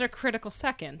not, But those are critical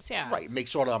seconds, yeah. Right. Make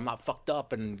sure that I'm not fucked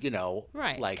up and,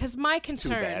 Right. like, because my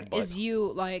concern is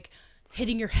you, like,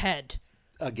 hitting your head.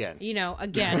 Again.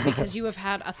 Again, because you have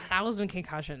had 1,000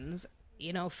 concussions,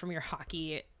 from your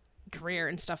hockey career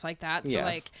and stuff like that. So,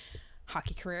 like,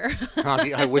 hockey career.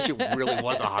 I wish it really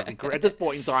was a hockey career. At this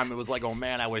point in time, it was like, oh,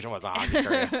 man, I wish it was a hockey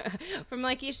career. From,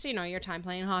 like, your time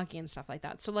playing hockey and stuff like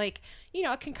that. So, like,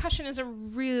 a concussion is a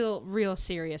real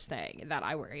serious thing that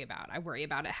I worry about. I worry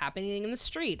about it happening in the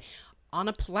street, on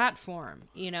a platform,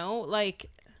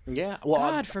 like... Yeah, well,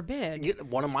 God forbid.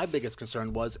 One of my biggest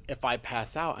concerns was if I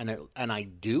pass out and I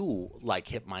do, like,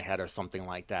 hit my head or something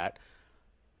like that,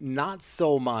 not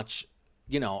so much,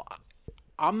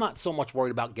 I'm not so much worried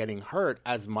about getting hurt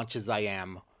as much as I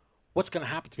am what's going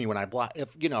to happen to me when I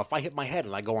if I hit my head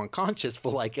and I go unconscious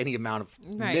for like any amount of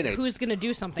minutes. Who's going to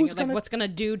do something? What's going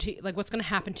to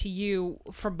happen to you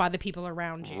by the people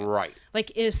around you? Right.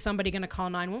 Like, is somebody going to call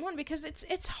 911? Because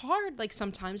it's hard, like,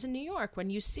 sometimes in New York when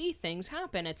you see things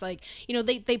happen. It's like,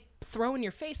 they throw in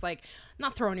your face, like,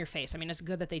 not throw in your face. I mean, it's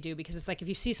good that they do because it's like, if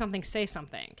you see something, say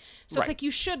something. So it's like,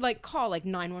 you should, like, call, like,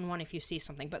 911 if you see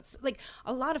something. But, like,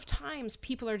 a lot of times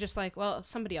people are just like, well,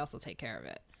 somebody else will take care of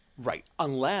it. Right.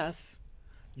 Unless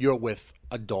you're with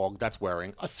a dog that's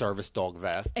wearing a service dog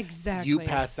vest. Exactly. You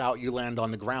pass out, you land on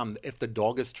the ground. If the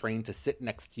dog is trained to sit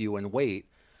next to you and wait,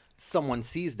 someone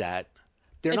sees that,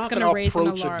 they're not going to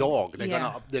approach a dog.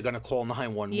 They're going to call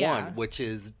 911, which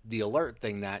is the alert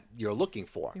thing that you're looking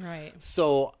for. Right.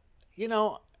 So,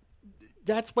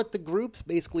 that's what the group's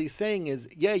basically saying is,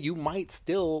 yeah, you might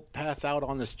still pass out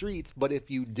on the streets, but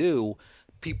if you do,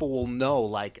 people will know,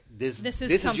 like, this is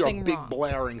your something big wrong.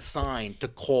 blaring sign to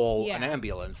call Yeah. an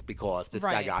ambulance because this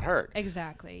guy Right. got hurt.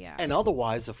 Exactly. Yeah. And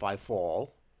otherwise, if I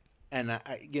fall, and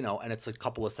and it's a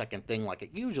couple of second thing like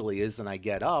it usually is, and I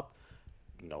get up,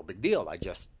 no big deal. I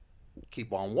just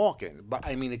keep on walking. But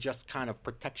I mean, it just kind of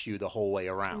protects you the whole way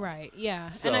around. Right, yeah.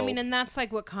 So, and I mean, and that's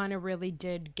like what kind of really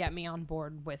did get me on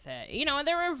board with it. And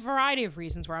there were a variety of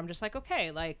reasons where I'm just like,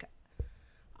 okay, like,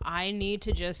 I need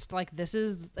to just, like, this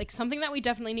is, like, something that we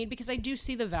definitely need because I do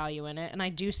see the value in it. And I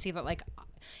do see that, like,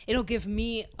 it'll give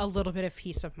me a little bit of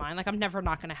peace of mind. Like, I'm never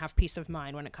not going to have peace of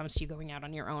mind when it comes to you going out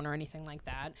on your own or anything like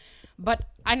that. But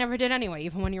I never did anyway.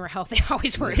 Even when you were healthy, I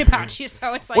always worried about you.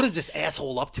 So it's like, what is this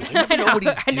asshole up to? I never know what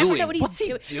he's I doing. never know what he's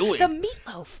What's he doing? The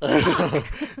meatloaf.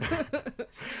 Fuck.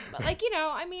 But, like,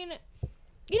 I mean,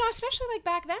 especially, like,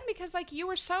 back then because, like, you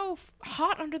were so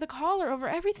hot under the collar over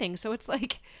everything. So it's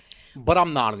like... But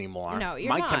I'm not anymore. No, you're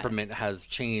My not. temperament has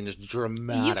changed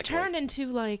dramatically. You've turned into,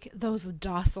 like, those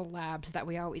docile labs that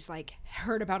we always, like,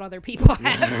 heard about other people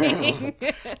having.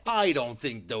 I don't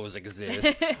think those exist.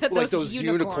 Like Those those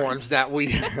unicorns unicorns that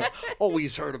we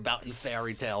always heard about in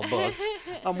fairy tale books.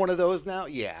 I'm one of those now.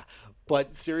 Yeah.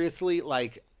 But seriously,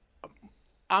 like,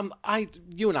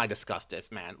 you and I discussed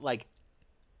this, man. Like,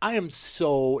 I am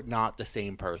so not the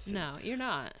same person. No, you're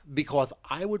not. Because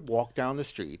I would walk down the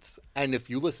streets, and if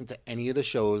you listen to any of the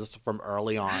shows from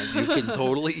early on, you can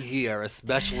totally hear,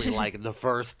 especially like the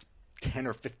first 10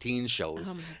 or 15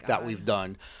 shows that we've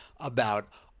done about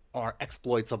our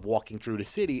exploits of walking through the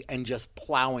city and just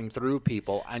plowing through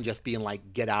people and just being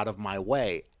like, get out of my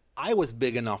way. I was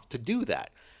big enough to do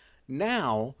that.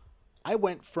 Now, I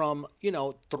went from,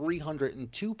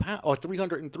 302 pounds or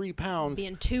 303 pounds.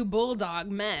 Being two bulldog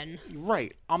men.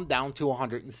 Right. I'm down to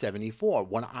 174.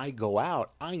 When I go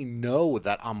out, I know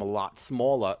that I'm a lot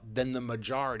smaller than the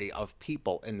majority of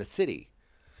people in the city.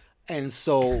 And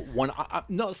so when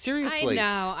no, seriously.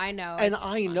 I know. And It's just I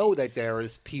funny. know that there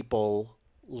is people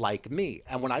like me.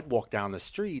 And when I'd walk down the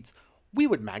streets, we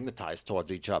would magnetize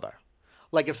towards each other.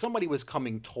 Like if somebody was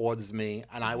coming towards me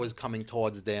and I was coming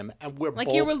towards them and we're Like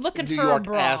both you were looking New for a York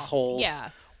brawl. assholes, Yeah.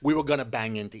 we were going to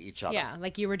bang into each other. Yeah,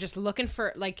 like you were just looking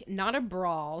for, like, not a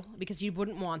brawl, because you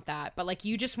wouldn't want that, but, like,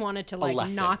 you just wanted to, like,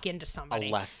 lesson. knock into somebody.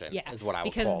 A lesson yeah, is what I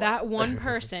would because call that it. one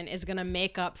person is going to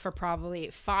make up for probably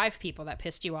 5 people that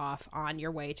pissed you off on your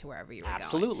way to wherever you were going.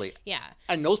 Absolutely. Yeah.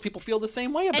 And those people feel the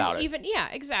same way about it. Even, yeah,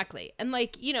 exactly. And,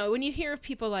 like, when you hear of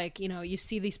people, like, you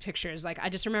see these pictures, like, I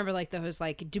just remember, like, those,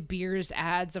 like, De Beers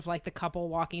ads of, like, the couple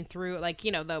walking through, like,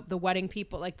 the wedding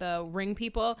people, like, the ring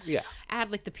people. Yeah.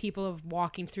 Ad, like, the people of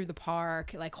walking through the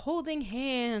park, like, holding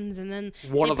hands, and then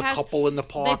One they of the pass- couple in the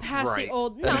park, They pass right. the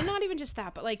old... No, not even just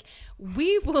that, but, like,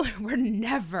 we're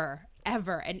never...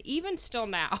 ever, and even still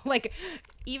now, like,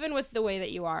 even with the way that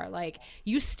you are, like,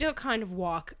 you still kind of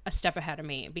walk a step ahead of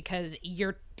me because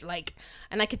you're like,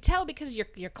 and I could tell because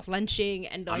you're clenching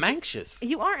and, like, I'm anxious.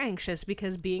 You are anxious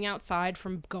because being outside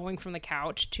from going from the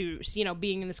couch to,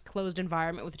 being in this closed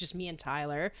environment with just me and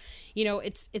Tyler,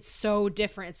 it's so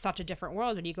different. It's such a different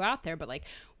world when you go out there. But, like,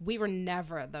 we were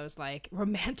never those, like,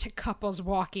 romantic couples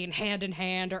walking hand in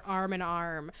hand or arm in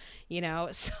arm,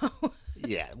 so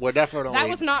Yeah, we're definitely... That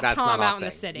was not that's Tom not our out in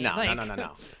the thing. city, No,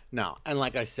 like- no. And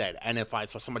like I said, and if I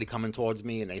saw somebody coming towards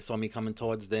me and they saw me coming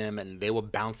towards them and they were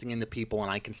bouncing into people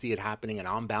and I can see it happening and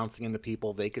I'm bouncing into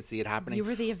people, they could see it happening. you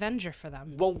were the Avenger for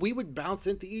them. Well, we would bounce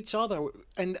into each other.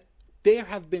 And there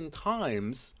have been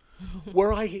times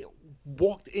where I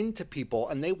walked into people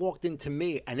and they walked into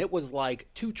me and it was like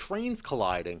 2 trains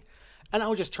colliding. And I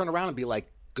would just turn around and be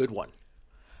like, good one.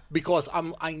 Because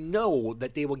I know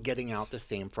that they were getting out the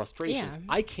same frustrations. Yeah.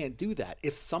 I can't do that.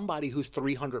 If somebody who's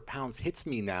 300 pounds hits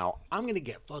me now, I'm going to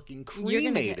get fucking You're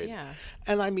gonna cremated. get- yeah.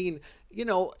 And I mean,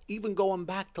 even going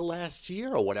back to last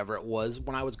year or whatever it was,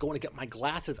 when I was going to get my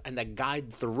glasses and that guy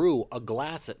threw a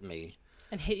glass at me.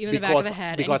 And hit you in the back of the Because-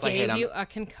 head because and I hit gave him. you a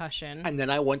concussion. And then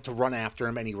I went to run after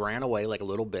him and he ran away like a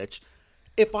little bitch.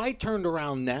 If I turned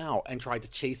around now and tried to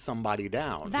chase somebody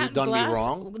down who'd done me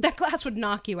wrong, That glass would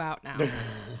knock you out now.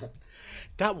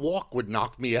 that walk would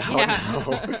knock me out. Yeah.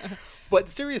 now. But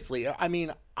seriously, I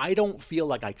mean, I don't feel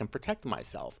like I can protect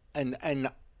myself. And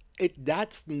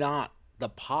that's not the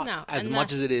POTS No, as and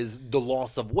much that's- as it is the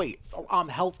loss of weight. So I'm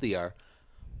healthier,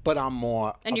 but I'm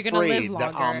more And you're gonna live afraid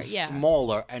that I'm longer, yeah.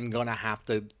 smaller and going to have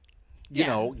to,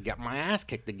 Yeah. get my ass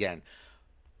kicked again.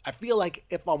 I feel like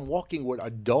if I'm walking with a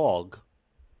dog,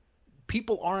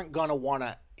 people aren't going to want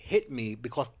to hit me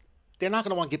because they're not going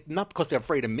to want to get, not because they're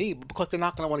afraid of me, but because they're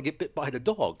not going to want to get bit by the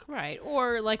dog. Right.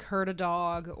 Or, like, hurt a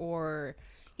dog or,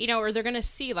 you know, or they're going to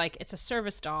see like it's a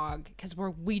service dog because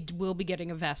we will be getting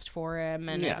a vest for him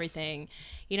and everything,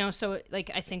 you know. So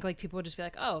like I think like people would just be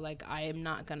like, oh, like I am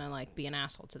not going to like be an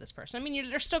asshole to this person. I mean,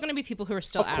 there's still going to be people who are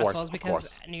still assholes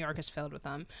because New York is filled with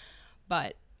them.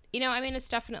 But, you know, I mean, it's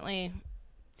definitely...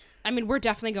 I mean, we're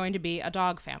definitely going to be a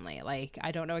dog family. Like,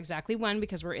 I don't know exactly when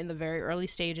because we're in the very early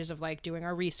stages of, like, doing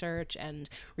our research and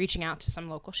reaching out to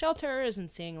some local shelters and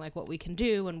seeing, like, what we can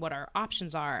do and what our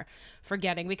options are for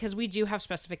getting, because we do have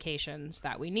specifications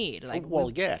that we need. Like, well,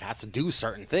 yeah, it has to do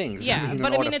certain things. Yeah,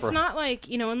 but I mean, it's not like,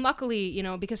 you know, and luckily, you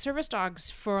know, because service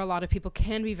dogs for a lot of people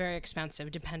can be very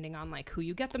expensive depending on, like, who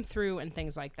you get them through and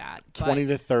things like that. $20,000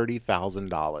 to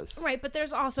 $30,000. Right, but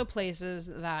there's also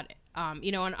places that...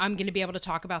 you know, and I'm going to be able to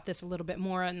talk about this a little bit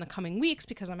more in the coming weeks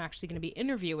because I'm actually going to be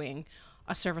interviewing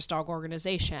a service dog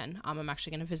organization. I'm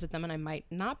actually going to visit them, and I might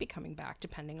not be coming back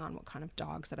depending on what kind of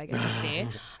dogs that I get to see.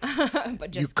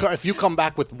 But just if you come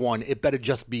back with one, it better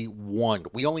just be one.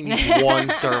 We only need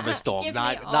one service dog,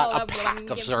 not a pack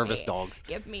of service dogs.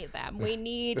 Give me them. We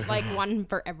need like one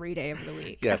for every day of the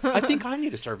week. Yes, I think I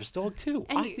need a service dog too.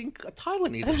 I think Tyler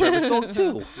needs a service dog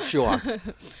too. Sure.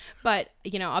 But,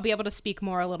 you know, I'll be able to speak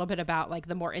more a little bit about like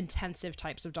the more intensive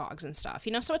types of dogs and stuff,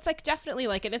 you know? So it's like definitely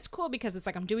like, and it's cool because it's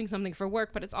like I'm doing something for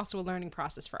work, but it's also a learning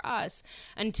process for us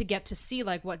and to get to see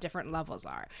like what different levels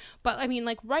are. But I mean,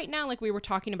 like right now, like we were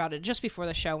talking about it just before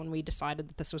the show when we decided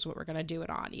that this was what we're going to do it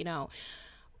on, you know,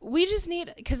 we just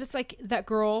need, because it's like that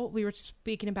girl we were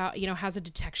speaking about, you know, has a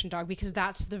detection dog because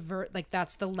that's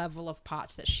that's the level of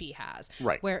POTS that she has,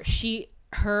 right? Where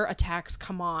her attacks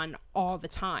come on all the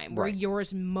time, where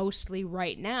yours mostly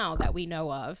right now that we know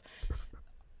of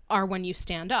are when you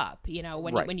stand up, you know,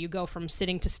 when you go from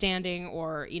sitting to standing,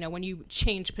 or, you know, when you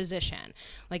change position,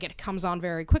 like it comes on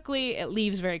very quickly, it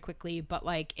leaves very quickly, but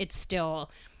like it's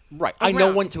still right. I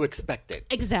know when to expect it.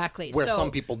 Exactly. Where some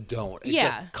people don't. It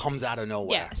just comes out of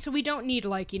nowhere. Yeah. So we don't need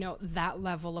like, you know, that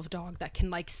level of dog that can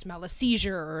like smell a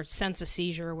seizure or sense a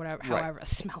seizure or whatever. However,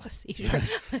 smell a seizure.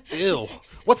 Ew.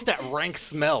 What's that rank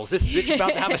smell? Is this bitch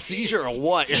about to have a seizure or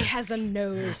what? He has a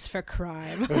nose for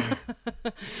crime.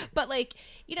 But like,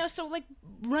 you know, so like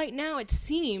right now it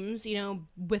seems, you know,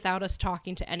 without us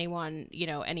talking to anyone, you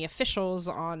know, any officials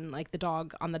on like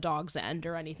on the dog's end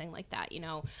or anything like that, you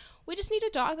know, we just need a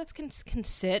dog that can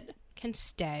sit, can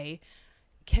stay,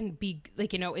 can be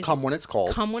like, you know, come when it's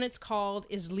called,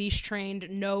 is leash trained,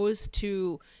 knows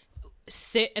to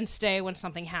sit and stay when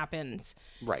something happens.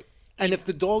 Right. And if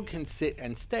the dog can sit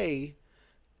and stay,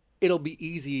 it'll be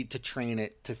easy to train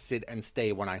it to sit and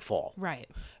stay when I fall. Right.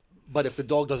 But if the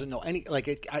dog doesn't know any, like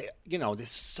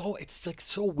it's like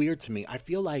so weird to me. I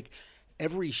feel like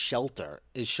every shelter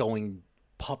is showing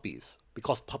puppies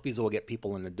because puppies will get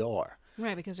people in the door.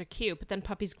 Right, because they're cute, but then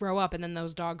puppies grow up, and then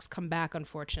those dogs come back,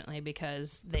 unfortunately,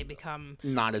 because they become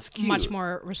not as cute. Much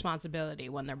more responsibility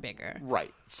when they're bigger.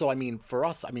 Right. So, I mean, for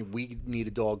us, I mean, we need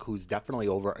a dog who's definitely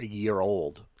over a year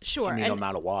old. Sure. I mean, no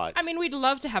matter what. I mean, we'd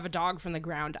love to have a dog from the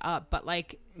ground up, but,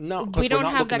 like, no, we don't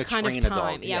have that kind of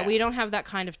time. Yeah, we don't have that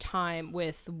kind of time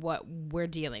with what we're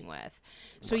dealing with.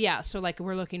 So, so, like,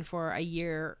 we're looking for a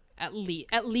year, at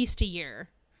least a year.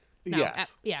 No,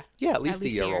 yes. At least a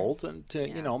year old, and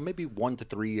you know, maybe 1 to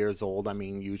 3 years old. I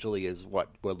mean, usually is what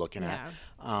we're looking at.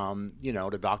 You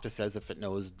know, the doctor says if it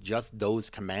knows just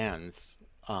those commands,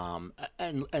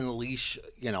 and leash,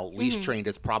 you know, leash trained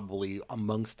is probably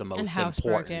amongst the most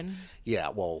important. Yeah,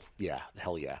 well, yeah,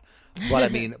 hell yeah. But I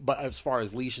mean, but as far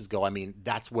as leashes go, I mean,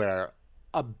 that's where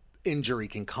a injury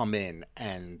can come in,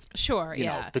 and you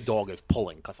know, if the dog is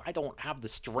pulling, because I don't have the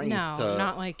strength. No,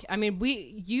 not like, I mean,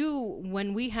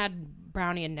 when we had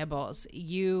Brownie and Nibbles,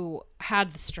 you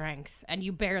had the strength, and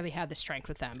you barely had the strength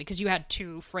with them because you had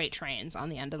 2 freight trains on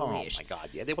the end of the leash. Oh my god,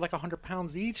 yeah, they were like 100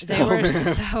 pounds each. They were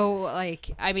so like,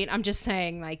 I mean, I'm just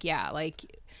saying, like, yeah,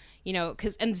 like, you know,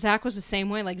 and Zach was the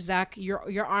same way. Like, Zach,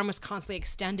 your arm was constantly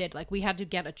extended. Like, we had to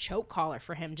get a choke collar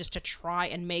for him just to try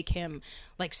and make him,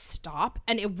 like, stop.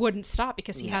 And it wouldn't stop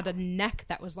because he had a neck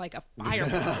that was like a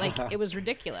fireball. Like, it was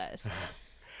ridiculous.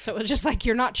 So it was just like,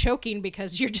 you're not choking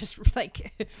because you're just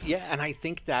like... Yeah, and I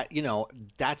think that, you know,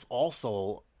 that's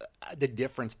also the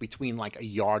difference between like a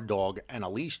yard dog and a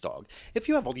leash dog. If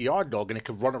you have a yard dog and it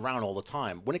can run around all the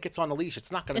time, when it gets on a leash,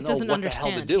 it's not going to know what the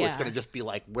hell to do. Yeah. It's going to just be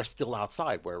like, we're still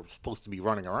outside. We're supposed to be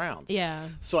running around. Yeah.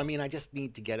 So, I mean, I just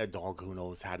need to get a dog who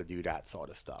knows how to do that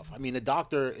sort of stuff. I mean, the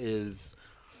doctor is,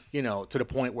 you know, to the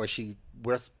point where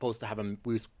we're supposed to have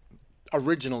we was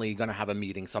originally going to have a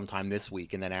meeting sometime this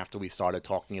week, and then after we started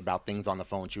talking about things on the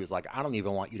phone, she was like, I don't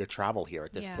even want you to travel here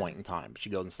at this point in time. She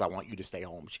goes, I want you to stay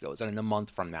home. She goes, and in a month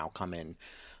from now, come in.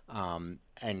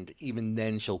 And even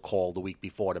then, she'll call the week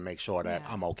before to make sure that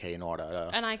I'm okay in order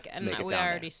to we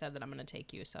already said that I'm going to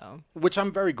take you, so. Which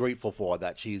I'm very grateful for,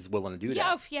 that she's willing to do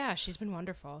that. Yeah, she's been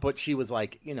wonderful. But she was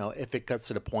like, if it gets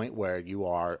to the point where you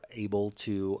are able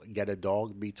to get a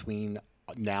dog between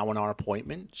now and our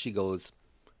appointment, she goes,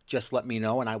 just let me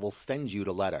know and I will send you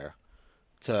the letter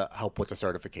to help with the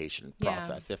certification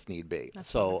process if need be. That's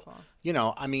so,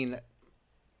 wonderful. I mean,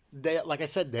 like I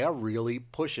said, they're really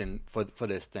pushing for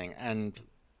this thing. And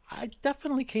I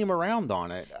definitely came around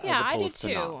on it. Yeah, as I did opposed too.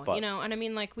 to not, but... And I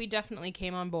mean, like, we definitely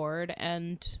came on board,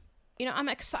 and I'm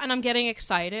excited. I'm getting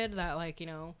excited that, like,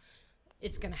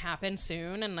 it's gonna happen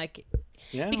soon, and like,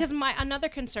 because another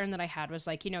concern that I had was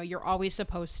like, you're always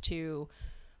supposed to,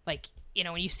 like,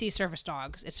 when you see service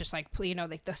dogs, it's just like,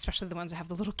 like especially the ones that have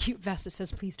the little cute vest that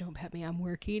says, "Please don't pet me, I'm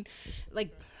working."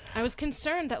 Like, I was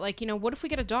concerned that, like, what if we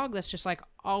get a dog that's just like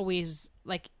always,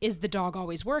 like, is the dog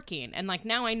always working? And like,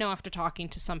 now I know after talking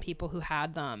to some people who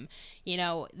had them,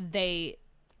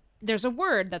 there's a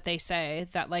word that they say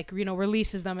that, like,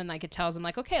 releases them, and like it tells them,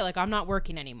 like, okay, like, I'm not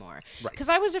working anymore. Right. Because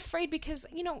I was afraid because,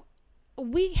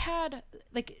 we had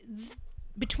like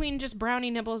between just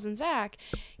Brownie, Nibbles, and Zach,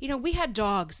 we had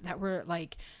dogs that were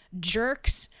like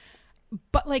jerks,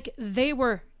 but like they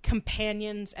were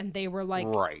companions, and they were like,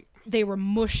 they were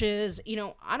mushes.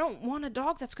 I don't want a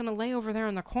dog that's going to lay over there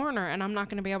in the corner and I'm not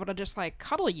going to be able to just like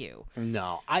cuddle you.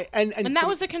 No, and that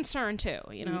was a concern too,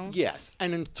 Yes,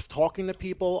 and in talking to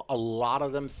people, a lot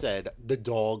of them said the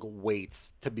dog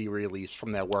waits to be released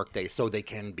from their workday so they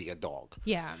can be a dog.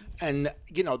 Yeah, and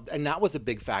and that was a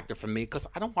big factor for me because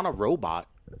I don't want a robot.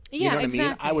 You know what I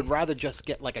mean? I would rather just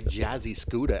get like a jazzy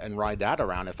scooter and ride that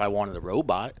around if I wanted a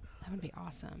robot. That would be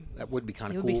awesome. That would be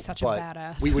kind of cool. It would be such a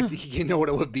badass. We would, you know what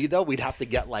it would be though? We'd have to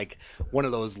get like one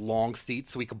of those long seats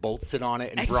so we could both sit on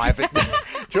it and drive it down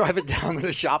to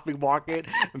the shopping market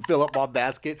and fill up our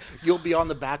basket. You'll be on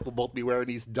the back. We'll both be wearing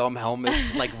these dumb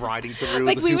helmets, like riding through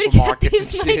the supermarkets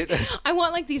and shit. Like, I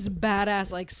want like these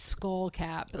badass like skull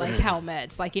cap like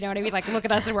helmets. Like, you know what I mean? Like, look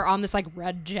at us and we're on this like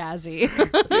red jazzy.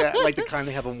 Yeah, like the kind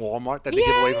they have in Walmart that they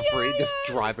give away for free. Just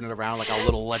driving it around like a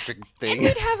little electric thing. And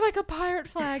we'd have like a pirate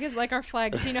flag as like our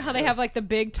flag. So you know how they have like the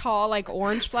big tall like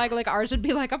orange flag? Like ours would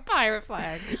be like a pirate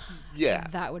flag. Yeah,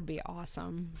 that would be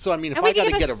awesome. So I mean, if I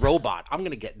gotta get a robot, I'm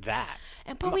gonna get that.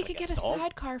 But we could get a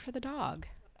sidecar for the dog.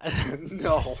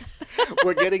 No,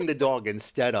 we're getting the dog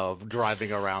instead of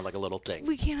driving around like a little thing.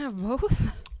 We can't have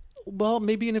both. Well,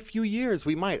 maybe in a few years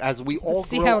we might, as we all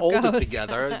grow older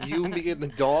together. You, me, and the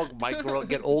dog might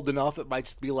get old enough. It might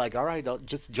just be like, all right, I'll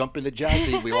just jump into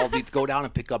Jazzy. We all need to go down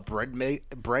and pick up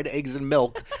bread, eggs, and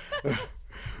milk.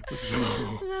 So,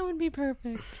 that would be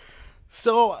perfect.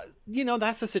 So,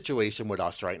 that's the situation with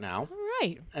us right now. All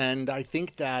right. And I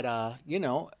think that,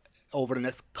 over the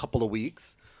next couple of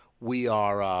weeks, we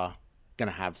are going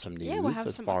to have some news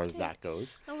as far as that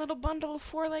goes. A little bundle of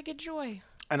four-legged joy.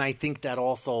 And I think that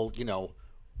also,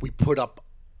 we put up,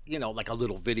 like a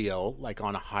little video, like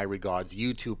on a High Regards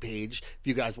YouTube page. If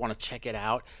you guys want to check it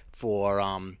out for,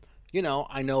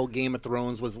 I know Game of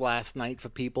Thrones was last night for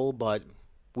people, but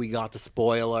we got the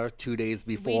spoiler 2 days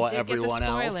before everyone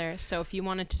else. So if you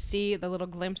wanted to see the little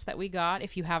glimpse that we got,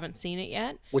 if you haven't seen it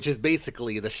yet. Which is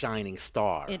basically the shining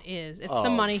star. It is. It's the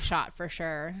money shot for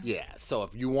sure. Yeah. So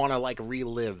if you want to like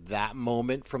relive that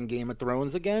moment from Game of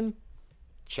Thrones again,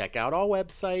 check out our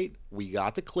website. We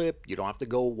got the clip. You don't have to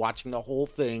go watching the whole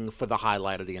thing for the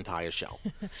highlight of the entire show.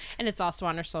 And it's also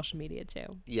on our social media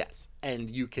too. Yes. And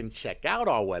you can check out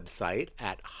our website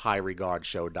at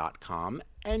highregardshow.com.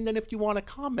 And then if you want to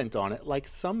comment on it, like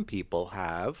some people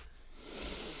have,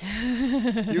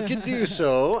 you can do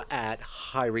so at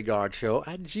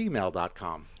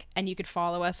highregardshow@gmail.com. And you could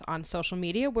follow us on social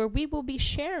media where we will be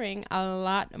sharing a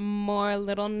lot more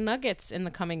little nuggets in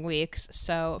the coming weeks.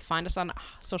 So find us on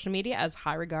social media as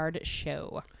High Regard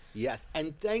Show. Yes,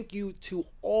 and thank you to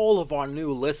all of our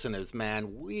new listeners,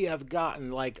 man. We have gotten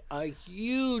like a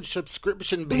huge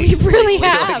subscription base. We really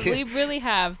have. We really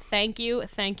have. Thank you,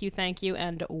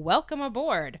 and welcome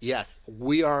aboard. Yes,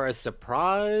 we are as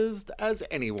surprised as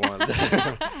anyone.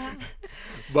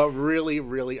 But really,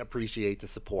 really appreciate the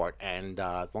support. And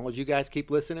as long as you guys keep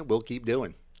listening, we'll keep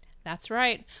doing. That's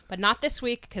right. But not this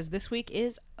week, because this week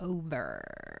is over.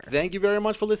 Thank you very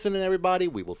much for listening, everybody.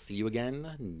 We will see you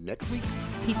again next week.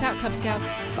 Peace out, Cub Scouts.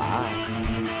 Bye.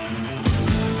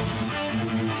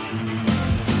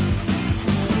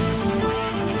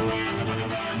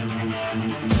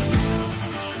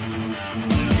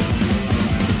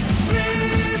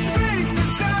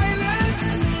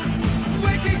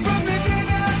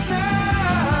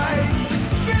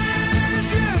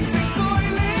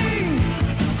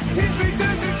 His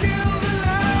return to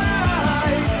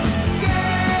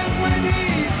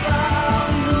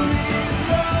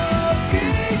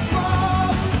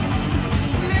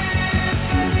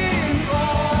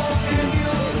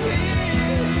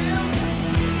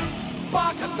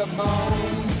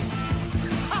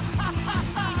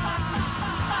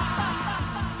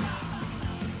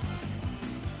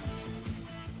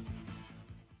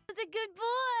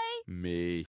Me.